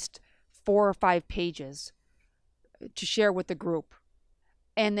have at least 4 or 5 pages to share with the group.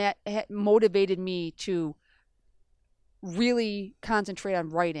 and that motivated me to really concentrate on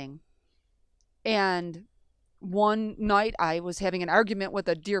writing. And one night I was having an argument with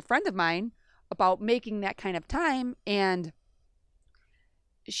a dear friend of mine about making that kind of time, and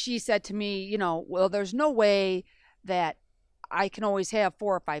she said to me, you know, well, there's no way that I can always have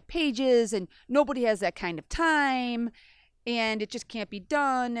 4 or 5 pages, and nobody has that kind of time, and it just can't be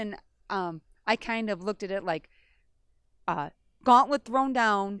done. And I kind of looked at it like, gauntlet thrown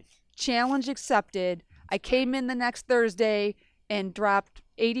down, challenge accepted. I came in the next Thursday and dropped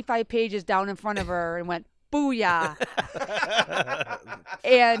 85 pages down in front of her and went, booyah.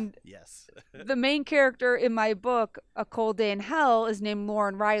 And Yes. the main character in my book, A Cold Day in Hell, is named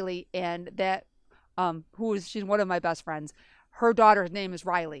Lauren Riley, and that she's one of my best friends. Her daughter's name is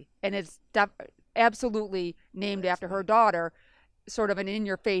Riley, and it's absolutely named after her daughter, sort of an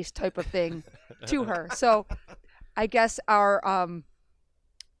in-your-face type of thing to her. So I guess our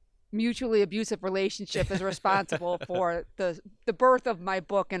mutually abusive relationship is responsible for the birth of my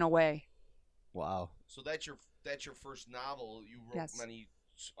book in a way. Wow. So that's your first novel. You wrote Yes. many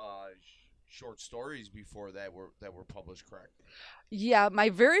short stories before that were published, correct? Yeah, my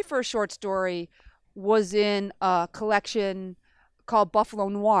very first short story was in a collection called Buffalo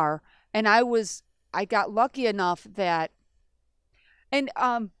Noir, and I got lucky enough that, and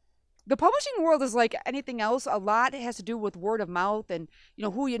the publishing world is like anything else. A lot has to do with word of mouth and, you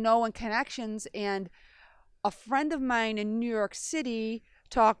know, who you know and connections. And a friend of mine in New York City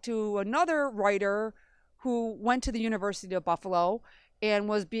talked to another writer who went to the University of Buffalo and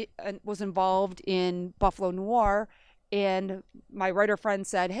was involved in Buffalo Noir. And my writer friend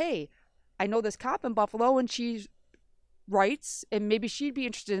said, hey, I know this cop in Buffalo, and she writes, and maybe she'd be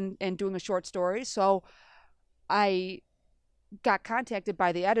interested in doing a short story. So I got contacted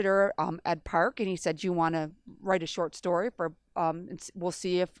by the editor, Ed Park, and he said, "Do you want to write a short story for? We'll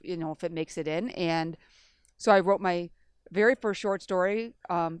see if it makes it in." And so I wrote my very first short story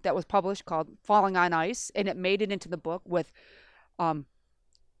that was published, called "Falling on Ice," and it made it into the book with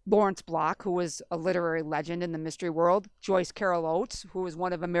Lawrence Block, who was a literary legend in the mystery world; Joyce Carol Oates, who is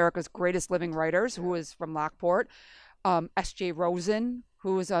one of America's greatest living writers, who is from Lockport; S.J. Rosen,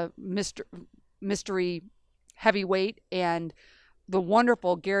 who is a mystery heavyweight; and the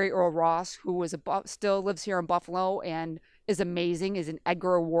wonderful Gary Earl Ross, who still lives here in Buffalo and is amazing, is an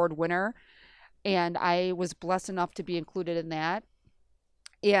Edgar Award winner. And I was blessed enough to be included in that.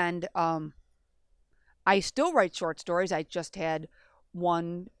 And I still write short stories. I just had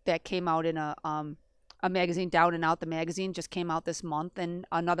one that came out in a magazine, Down and Out. The magazine just came out this month. And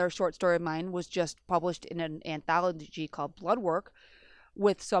another short story of mine was just published in an anthology called Bloodwork,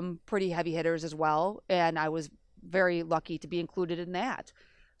 with some pretty heavy hitters as well, and I was very lucky to be included in that.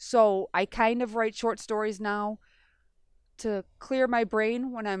 So I kind of write short stories now to clear my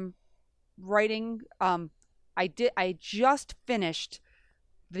brain when I'm writing. I just finished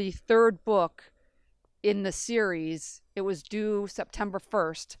the 3rd book in the series. It was due September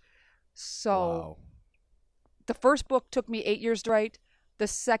 1st. So Wow. the first book took me 8 years to write. The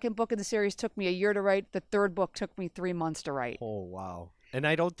second book in the series took me a year to write. The 3rd book took me 3 months to write. Oh, wow. And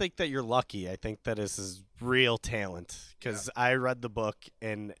I don't think that you're lucky. I think that this is real talent, because I read the book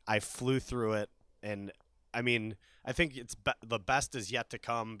and I flew through it. And I mean, I think it's the best is yet to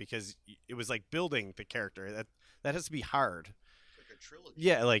come, because it was like building the character. That has to be hard. It's like a trilogy.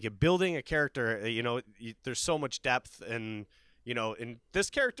 Yeah, like building a character, there's so much depth, and and this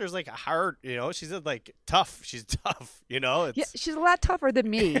character is like a hard, she's like tough. She's tough, Yeah, she's a lot tougher than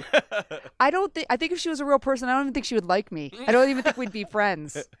me. I think if she was a real person, I don't even think she would like me. I don't even think we'd be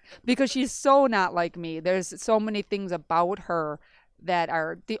friends, because she's so not like me. There's so many things about her that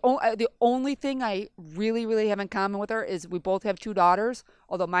are the only thing I really, really have in common with her is we both have 2 daughters,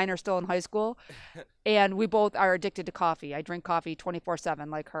 although mine are still in high school, and we both are addicted to coffee. I drink coffee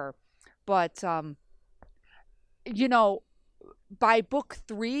 24/7 like her. But by book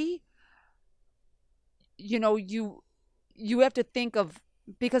 3, you have to think of,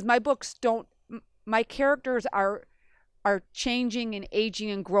 because my characters are changing and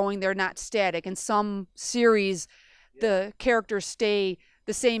aging and growing. They're not static. In some series, the characters stay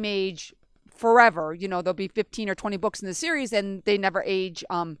the same age forever. There'll be 15 or 20 books in the series and they never age.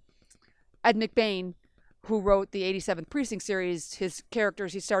 Ed McBain, who wrote the 87th Precinct series, his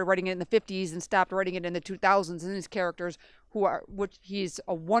characters, he started writing it in the 50s and stopped writing it in the 2000s. And his characters, he's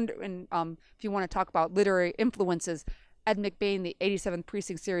a wonder. And if you want to talk about literary influences, Ed McBain, the 87th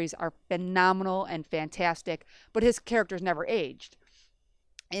Precinct series, are phenomenal and fantastic, but his characters never aged.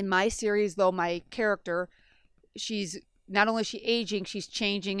 In my series, though, my character, she's not only is she aging, she's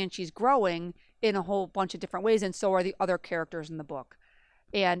changing and she's growing in a whole bunch of different ways, and so are the other characters in the book.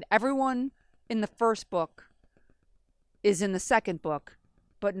 And everyone in the first book is in the second book,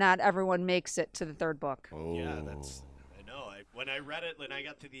 but not everyone makes it to the third book. Oh. Yeah, I know. When I read it, when I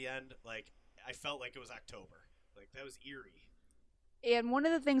got to the end, like I felt like it was October. Like that was eerie. And one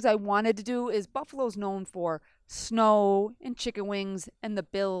of the things I wanted to do is Buffalo's known for snow and chicken wings and the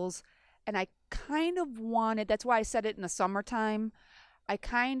Bills. And I kind of wanted, that's why I said it in the summertime. I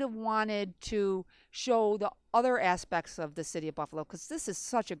kind of wanted to show the other aspects of the city of Buffalo because this is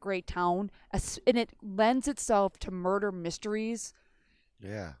such a great town and it lends itself to murder mysteries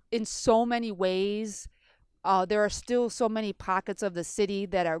Yeah. in so many ways. There are still so many pockets of the city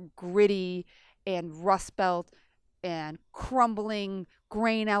that are gritty and rust belt and crumbling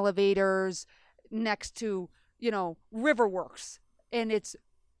grain elevators next to, Riverworks. And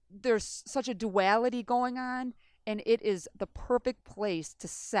there's such a duality going on, and it is the perfect place to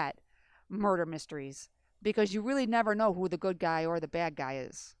set murder mysteries because you really never know who the good guy or the bad guy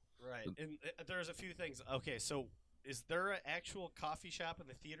is. Right. And there's a few things. Okay, so is there an actual coffee shop in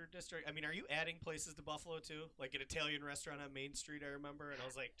the theater district? I mean, are you adding places to Buffalo too? Like an Italian restaurant on Main Street, I remember, and I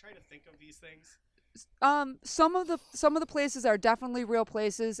was like trying to think of these things. Some of the places are definitely real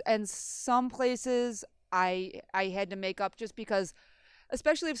places, and some places I had to make up just because,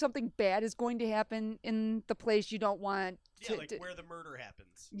 especially if something bad is going to happen in the place, you don't want Yeah, like where the murder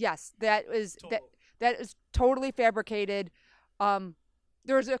happens. Yes, that is that is totally fabricated.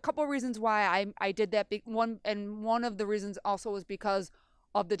 There's a couple of reasons why I did that. One of the reasons also was because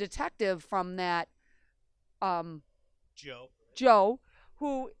of the detective from that, Joe,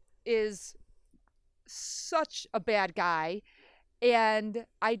 who is such a bad guy, and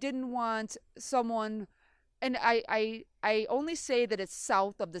I didn't want someone. And I only say that it's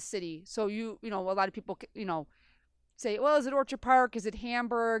south of the city. So a lot of people say, well, is it Orchard Park? Is it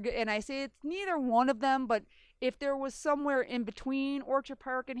Hamburg? And I say it's neither one of them. But if there was somewhere in between Orchard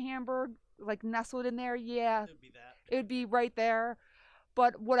Park and Hamburg, like nestled in there, yeah, it would be right there.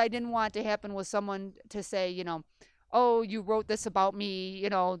 But what I didn't want to happen was someone to say, oh, you wrote this about me.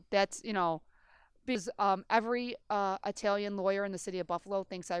 That's because every Italian lawyer in the city of Buffalo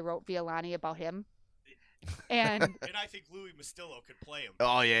thinks I wrote Violani about him. And I think Louis Mastillo could play him.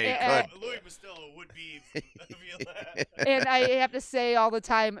 Oh yeah, he could. Louis Mastillo would be. And I have to say all the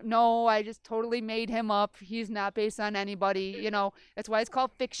time, no, I just totally made him up. He's not based on anybody. That's why it's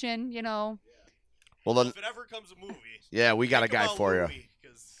called fiction. Well, then, if it ever comes a movie, yeah, we got a guy for you.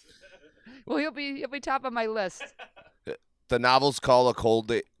 Well, he'll be top of my list. The novel's called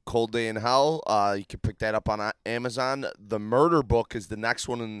A Cold Day in Hell. You can pick that up on Amazon. The Murder Book is the next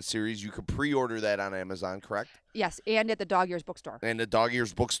one in the series. You can pre-order that on Amazon, correct? Yes, and at the Dog Ears Bookstore. And the Dog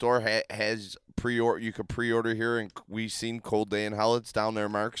Ears Bookstore has pre-order. You can pre-order here, and we've seen Cold Day in Hell. It's down there,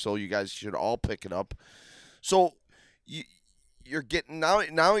 Mark. So you guys should all pick it up. So you're getting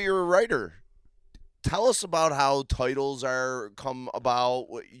now. You're a writer. Tell us about how titles are come about.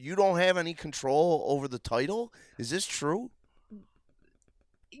 You don't have any control over the title. Is this true?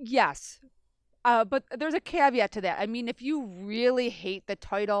 Yes, but there's a caveat to that. I mean, if you really hate the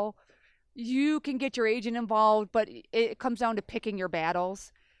title, you can get your agent involved, but it comes down to picking your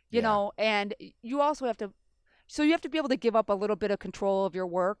battles, and you also have to, so you have to be able to give up a little bit of control of your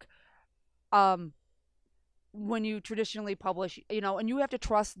work when you traditionally publish, and you have to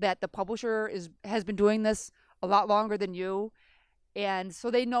trust that the publisher has been doing this a lot longer than you, and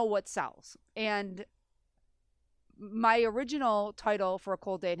so they know what sells. And my original title for A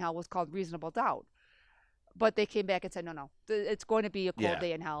Cold Day in Hell was called Reasonable Doubt. But they came back and said, no, it's going to be A Cold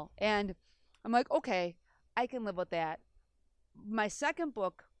Day in Hell. And I'm like, okay, I can live with that. My second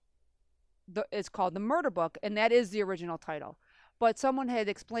book is called The Murder Book, and that is the original title. But someone had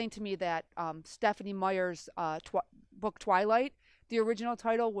explained to me that Stephenie Meyer's book Twilight, the original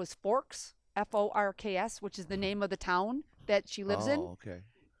title was Forks, Forks, which is the name of the town that she lives in. Oh, okay.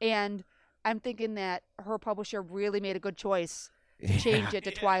 And I'm thinking that her publisher really made a good choice to change it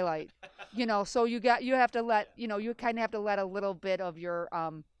to Twilight. So you have to let, you kind of have to let a little bit of your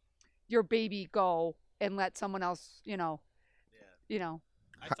baby go and let someone else, I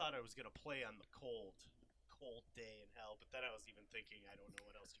thought I was going to play on the cold day in hell, but then I was even thinking, I don't know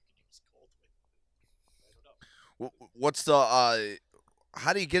what else you could use cold with. I don't know. What's the,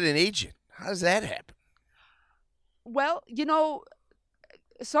 how do you get an agent? How does that happen? Well,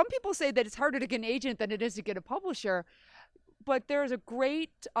 some people say that it's harder to get an agent than it is to get a publisher, but there's a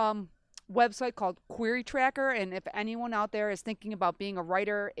great website called Query Tracker, and if anyone out there is thinking about being a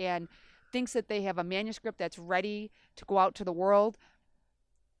writer and thinks that they have a manuscript that's ready to go out to the world,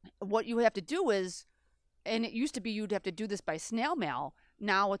 what you have to do is, and it used to be you'd have to do this by snail mail,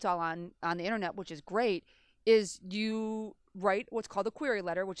 now it's all on the internet, which is great. is you write what's called a query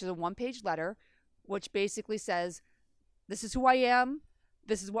letter, which is a one-page letter, which basically says, this is who I am,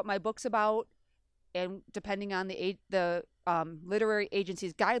 this is what my book's about, and depending on the literary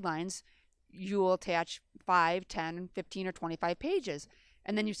agency's guidelines, you will attach 5, 10, 15, or 25 pages.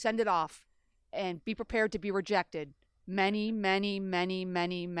 And then you send it off and be prepared to be rejected many, many, many,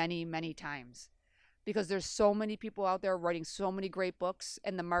 many, many, many times. Because there's so many people out there writing so many great books,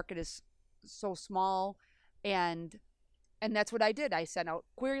 and the market is so small. And that's what I did. I sent out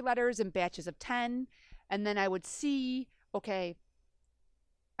query letters in batches of 10, and then I would see, okay,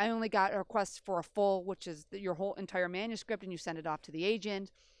 I only got a request for a full, which is your whole entire manuscript, and you send it off to the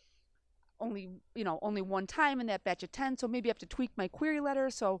agent. Only one time in that batch of 10, so maybe I have to tweak my query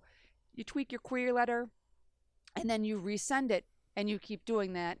letter. So you tweak your query letter, and then you resend it, and you keep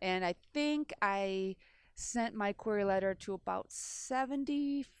doing that. And I think I sent my query letter to about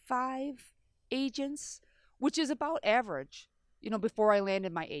 75 agents, which is about average, before I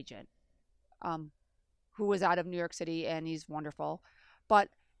landed my agent, who was out of New York City, and he's wonderful. But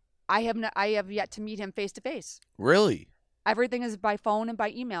I have yet to meet him face to face. Really? Everything is by phone and by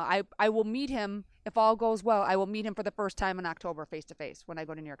email. I will meet him, if all goes well, I will meet him for the first time in October face to face when I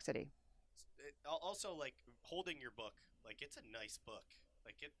go to New York City. Also, like, holding your book, like, it's a nice book.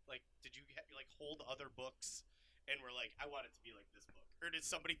 Did you hold other books and were like, I want it to be like this book? Or did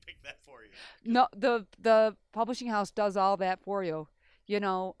somebody pick that for you? No, the publishing house does all that for you.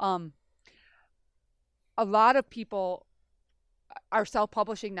 A lot of people are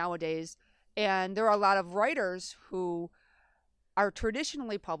self-publishing nowadays, and there are a lot of writers who are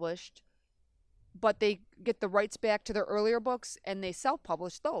traditionally published, but they get the rights back to their earlier books and they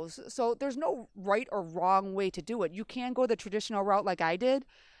self-publish those. So there's no right or wrong way to do it. You can go the traditional route like I did,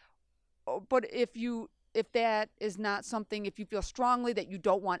 but if that is not something, if you feel strongly that you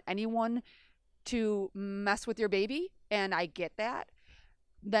don't want anyone to mess with your baby, and I get that,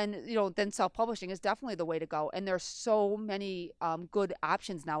 then self-publishing is definitely the way to go. And there's so many good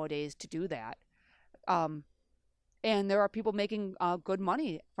options nowadays to do that. And there are people making good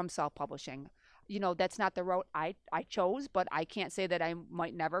money from self-publishing. That's not the route I chose, but I can't say that I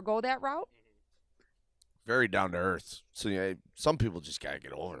might never go that route. Very down to earth. So some people just gotta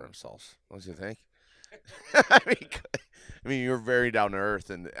get over themselves. Don't you think? I mean, you're very down to earth,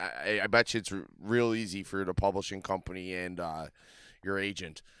 and I bet you it's real easy for the publishing company and your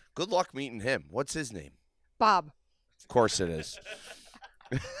agent. Good luck meeting him. What's his name? Bob. Of course it is.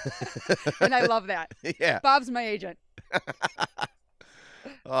 And I love that. Yeah. Bob's my agent.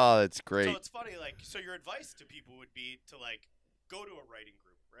 Oh, that's great. So it's funny, so your advice to people would be to, go to a writing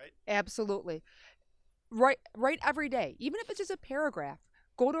group, right? Absolutely. Write every day, even if it's just a paragraph.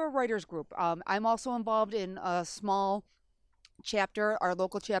 Go to a writer's group. I'm also involved in a small chapter, our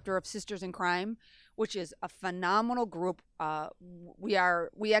local chapter of Sisters in Crime, which is a phenomenal group. We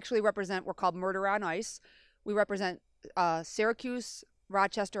actually represent, we're called Murder on Ice. We represent Syracuse,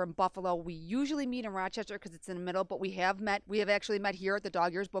 Rochester, and Buffalo. We usually meet in Rochester because it's in the middle, but we have actually met here at the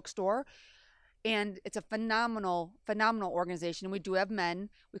Dog Ears Bookstore. And it's a phenomenal, phenomenal organization. And we do have men.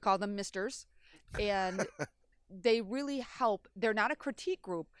 We call them Misters. And they really help. They're not a critique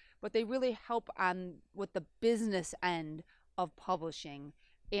group, but they really help with the business end of publishing.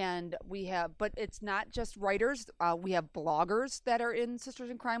 And but it's not just writers. We have bloggers that are in Sisters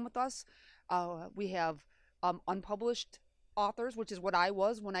in Crime with us. We have unpublished authors, which is what I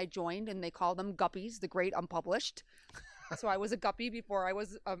was when I joined, and they call them guppies, the great unpublished. So I was a guppy before I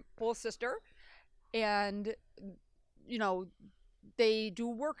was a full sister. And, they do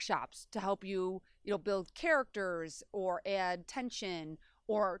workshops to help you, build characters or add tension,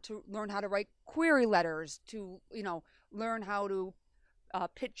 or to learn how to write query letters, to, learn how to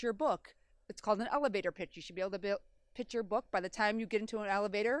pitch your book. It's called an elevator pitch. You should be able to pitch your book by the time you get into an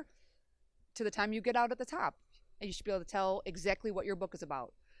elevator to the time you get out at the top. And you should be able to tell exactly what your book is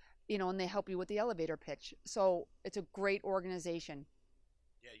about, and they help you with the elevator pitch. So it's a great organization.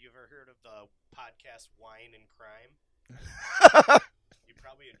 Yeah, you ever heard of the podcast Wine and Crime? You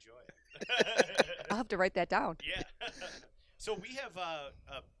probably enjoy it. I'll have to write that down. Yeah. So we have the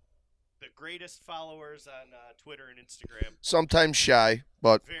greatest followers on Twitter and Instagram. Sometimes shy,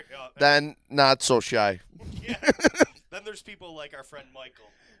 but then not so shy. Yeah. Then there's people like our friend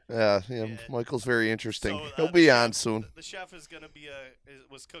Michael. Yeah. Michael's very interesting. So, he'll be on soon. The chef is gonna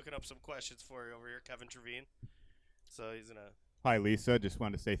was cooking up some questions for you over here, Kevin Trevine. So he's gonna. Hi, Lisa. Just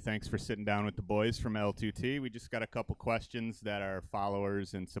wanted to say thanks for sitting down with the boys from L2T. We just got a couple questions that our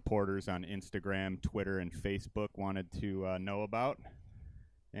followers and supporters on Instagram, Twitter, and Facebook wanted to know about.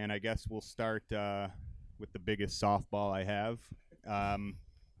 And I guess we'll start with the biggest softball I have.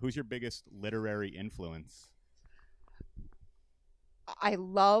 Who's your biggest literary influence? I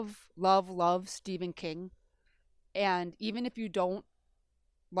love Stephen King. And even if you don't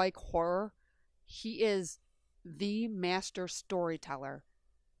like horror, he is the master storyteller.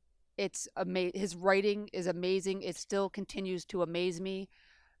 His writing is amazing. It still continues to amaze me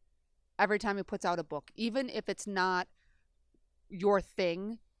every time he puts out a book. Even if it's not your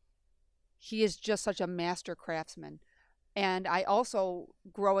thing, he is just such a master craftsman. And I also,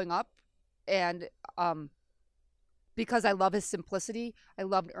 growing up, and because I love his simplicity, I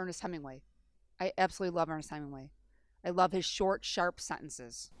loved Ernest Hemingway. I absolutely love Ernest Hemingway. I love his short, sharp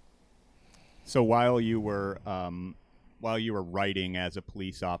sentences. So while you were writing as a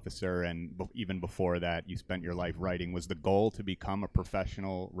police officer, and even before that, you spent your life writing. Was the goal to become a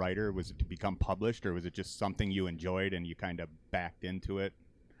professional writer? Was it to become published, or was it just something you enjoyed and you kind of backed into it?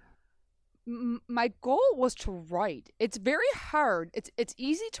 My goal was to write. It's very hard. It's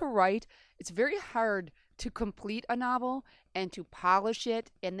easy to write. It's very hard to complete a novel and to polish it,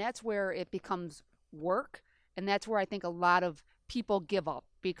 and that's where it becomes work, and that's where I think a lot of people give up,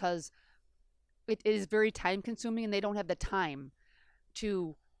 because it is very time consuming and they don't have the time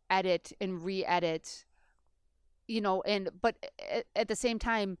to edit and re-edit, but at the same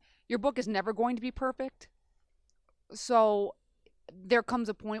time, your book is never going to be perfect. So there comes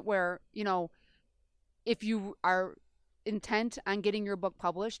a point where, if you are intent on getting your book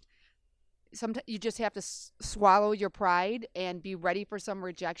published, sometimes you just have to swallow your pride and be ready for some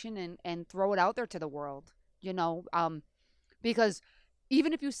rejection and throw it out there to the world, because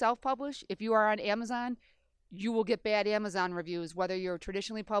even if you self-publish, if you are on Amazon, you will get bad Amazon reviews, whether you're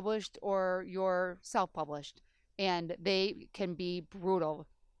traditionally published or you're self-published, and they can be brutal.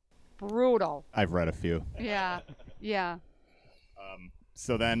 I've read a few. Yeah.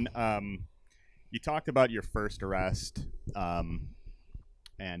 So then you talked about your first arrest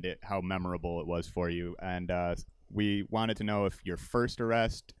and how memorable it was for you. And we wanted to know if your first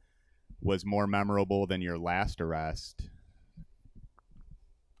arrest was more memorable than your last arrest.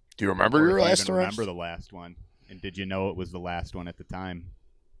 Do you remember your last arrest? Remember the last one? And did you know it was the last one at the time?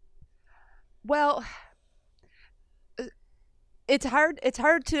 Well, it's hard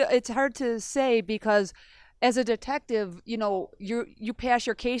to say, because as a detective, you pass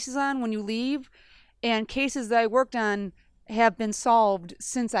your cases on when you leave, and cases that I worked on have been solved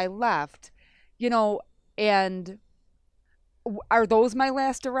since I left, and are those my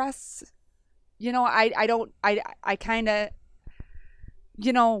last arrests? I kind of,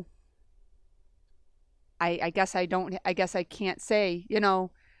 I guess I can't say,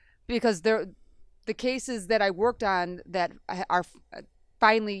 because the cases that I worked on that are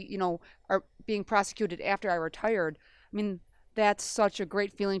finally, are being prosecuted after I retired. I mean, that's such a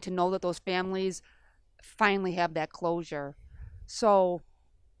great feeling to know that those families finally have that closure. So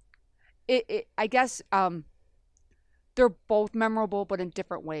I guess they're both memorable, but in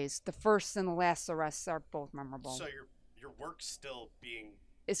different ways. The first and the last arrests are both memorable. So your work's still being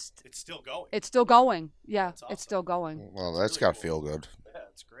it's still going. It's still going. Yeah, That's awesome. It's still going. Well, that's really got to cool. feel good. Yeah,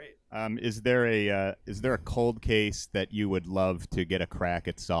 it's great. Is there a cold case that you would love to get a crack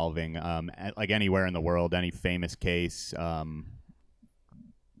at solving? Like anywhere in the world, any famous case that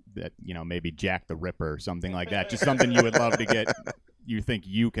maybe Jack the Ripper or something like that. Just something you would love to get. You think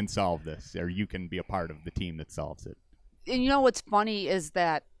you can solve this, or you can be a part of the team that solves it. And what's funny is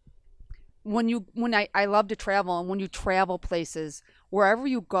that when I love to travel, and when you travel places, wherever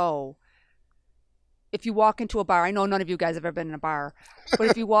you go, if you walk into a bar, I know none of you guys have ever been in a bar, but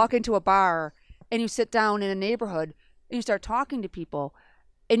if you walk into a bar and you sit down in a neighborhood and you start talking to people,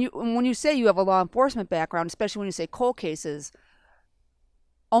 and when you say you have a law enforcement background, especially when you say cold cases,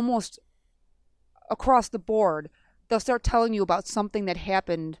 almost across the board, they'll start telling you about something that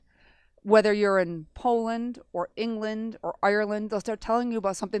happened, whether you're in Poland or England or Ireland. They'll start telling you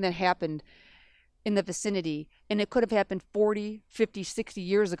about something that happened in the vicinity, and it could have happened 40, 50, 60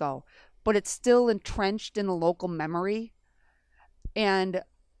 years ago, but it's still entrenched in the local memory. And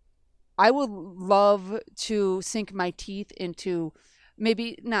I would love to sink my teeth into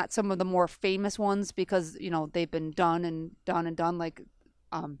maybe not some of the more famous ones, because they've been done and done, like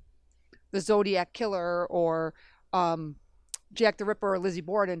the Zodiac Killer or Jack the Ripper or Lizzie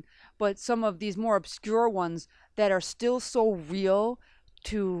Borden, but some of these more obscure ones that are still so real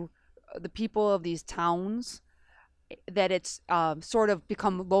to the people of these towns that it's sort of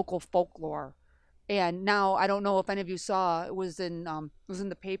become local folklore. And now, I don't know if any of you saw, it was in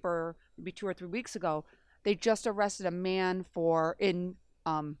the paper maybe 2 or 3 weeks ago. They just arrested a man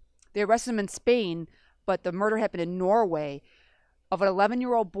they arrested him in Spain, but the murder happened in Norway, of an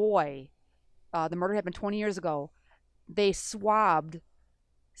 11-year-old boy. The murder happened 20 years ago. They swabbed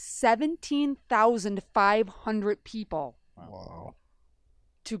 17,500 people Wow.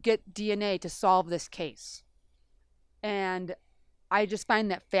 to get DNA to solve this case. And I just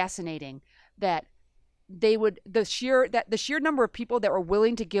find that fascinating that the sheer number of people that were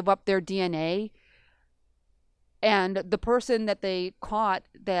willing to give up their DNA, and the person that they caught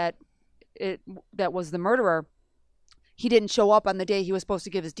that was the murderer, he didn't show up on the day he was supposed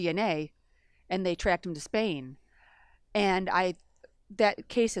to give his DNA, and they tracked him to Spain. And that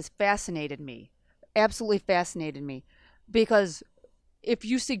case has fascinated me, absolutely fascinated me, because if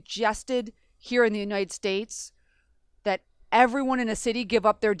you suggested here in the United States that everyone in a city give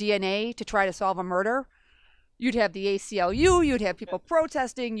up their DNA to try to solve a murder, you'd have the ACLU, you'd have people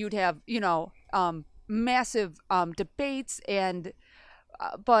protesting, you'd have, massive debates, and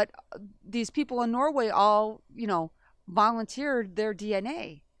but these people in Norway all, volunteered their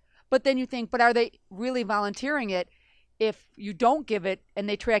DNA. But then you think, but are they really volunteering it if you don't give it and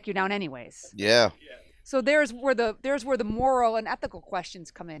they track you down anyways? Yeah. So there's where the moral and ethical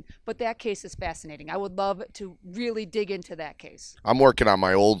questions come in. But that case is fascinating. I would love to really dig into that case. I'm working on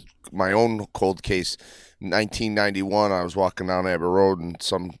my own cold case. 1991, I was walking down Abbott Road, and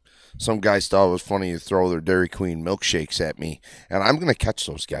some guys thought it was funny to throw their Dairy Queen milkshakes at me, and I'm gonna catch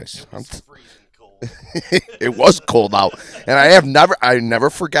those guys. It was cold out, and I never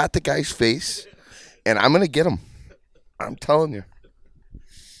forgot the guy's face, and I'm gonna get him. I'm telling you.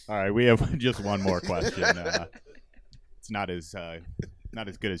 All right, we have just one more question. It's not as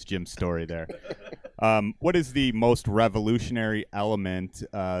good as Jim's story there. What is the most revolutionary element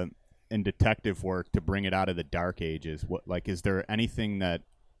in detective work to bring it out of the dark ages? Is there anything that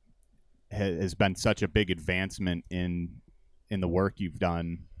has been such a big advancement in the work you've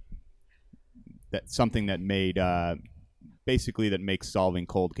done, that something that made basically that makes solving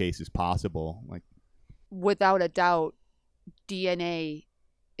cold cases possible? Without a doubt, DNA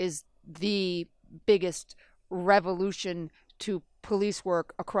is the biggest revolution to police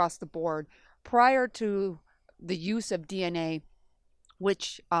work across the board. Prior to the use of DNA,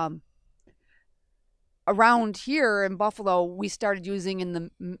 which around here in Buffalo we started using in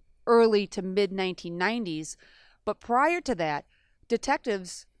the early to mid 1990s, but prior to that,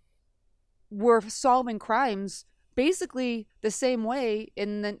 detectives were solving crimes basically the same way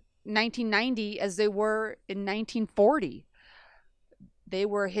in the 1990 as they were in 1940. They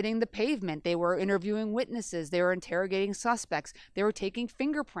were hitting the pavement. They were interviewing witnesses. They were interrogating suspects. They were taking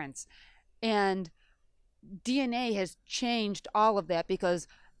fingerprints. And DNA has changed all of that, because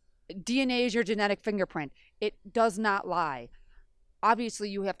DNA is your genetic fingerprint. It does not lie. Obviously,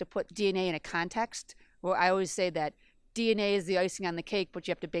 you have to put DNA in a context. Well, I always say that DNA is the icing on the cake, but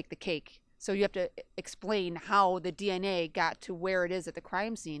you have to bake the cake. So you have to explain how the DNA got to where it is at the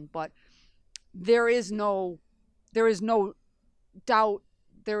crime scene. But there is no doubt.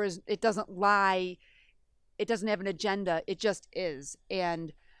 It doesn't lie. It doesn't have an agenda. It just is.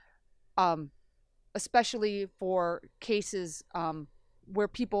 And especially for cases where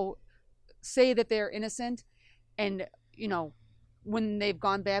people say that they're innocent, and when they've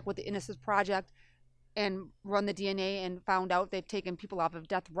gone back with the Innocence Project and run the DNA and found out they've taken people off of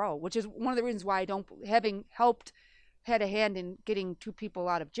death row, which is one of the reasons why having had a hand in getting 2 people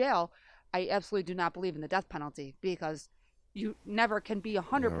out of jail, I absolutely do not believe in the death penalty, because you never can be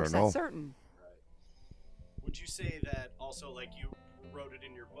 100% certain. Would you say that also, you wrote it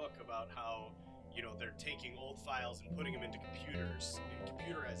in your book about how, they're taking old files and putting them into computers and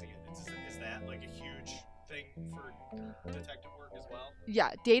computerizing it? Is that a huge thing for detective work as well?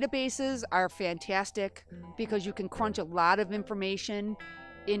 Yeah, databases are fantastic because you can crunch a lot of information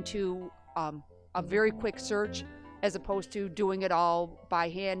into a very quick search, as opposed to doing it all by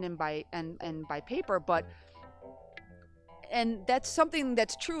hand and by paper. And that's something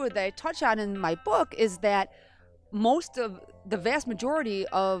that's true that I touch on in my book, is that the vast majority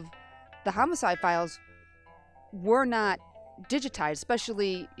of the homicide files were not digitized,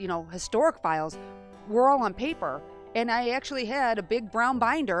 especially, historic files. We're all on paper. And I actually had a big brown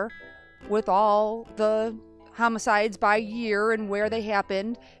binder with all the homicides by year and where they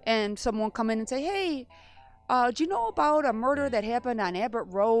happened, and someone come in and say, hey, do you know about a murder that happened on Abbott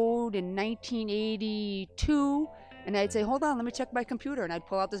Road in 1982? And I'd say, hold on, let me check my computer. And I'd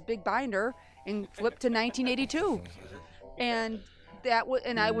pull out this big binder and flip to 1982. And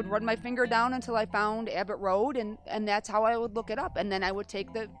I would run my finger down until I found Abbott Road, and that's how I would look it up. And then I would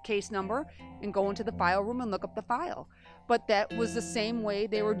take the case number and go into the file room and look up the file. But that was the same way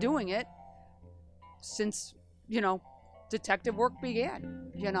they were doing it since, detective work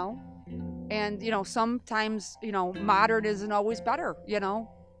began, And, sometimes, modern isn't always better,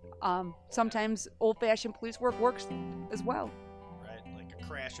 Sometimes old-fashioned police work works as well. Right, like a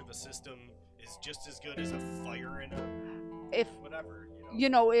crash of a system is just as good as a fire in a If whatever.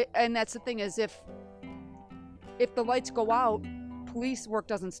 and that's the thing is if the lights go out, police work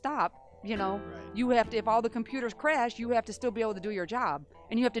doesn't stop. Right. You have to, if all the computers crash, you have to still be able to do your job,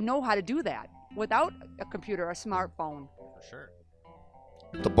 and you have to know how to do that without a computer, a smartphone. For sure.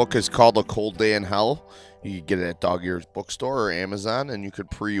 The book is called A Cold Day in Hell. You can get it at Dog Ears Bookstore or Amazon, and you could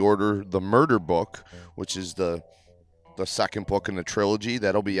pre-order the Murder Book, which is the second book in the trilogy.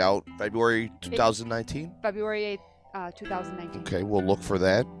 That'll be out February 2019. February 8th, 2019. Okay, we'll look for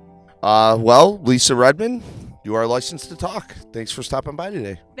that. Well, Lisa Redman, you are licensed to talk. Thanks for stopping by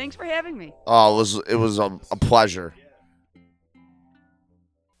today. Thanks for having me. Oh, it was a pleasure.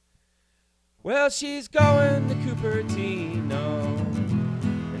 Well, she's going to Cupertino,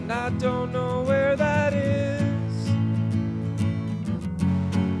 and I don't know where that is.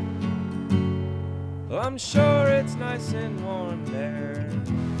 Well, I'm sure it's nice and warm there.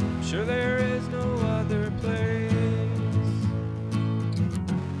 I'm sure there is no other place.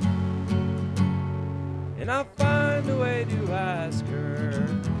 And I'll find a way to ask her,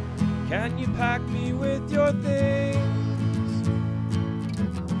 can you pack me with your things?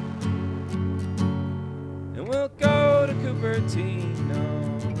 And we'll go to Cupertino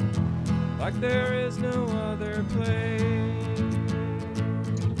like there is no other place.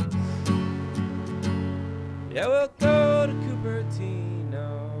 Yeah, we'll go to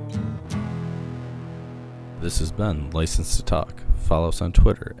Cupertino. This has been Licensed to Talk. Follow us on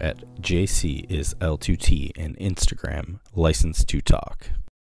Twitter at JCisL2T and Instagram Licensed to Talk.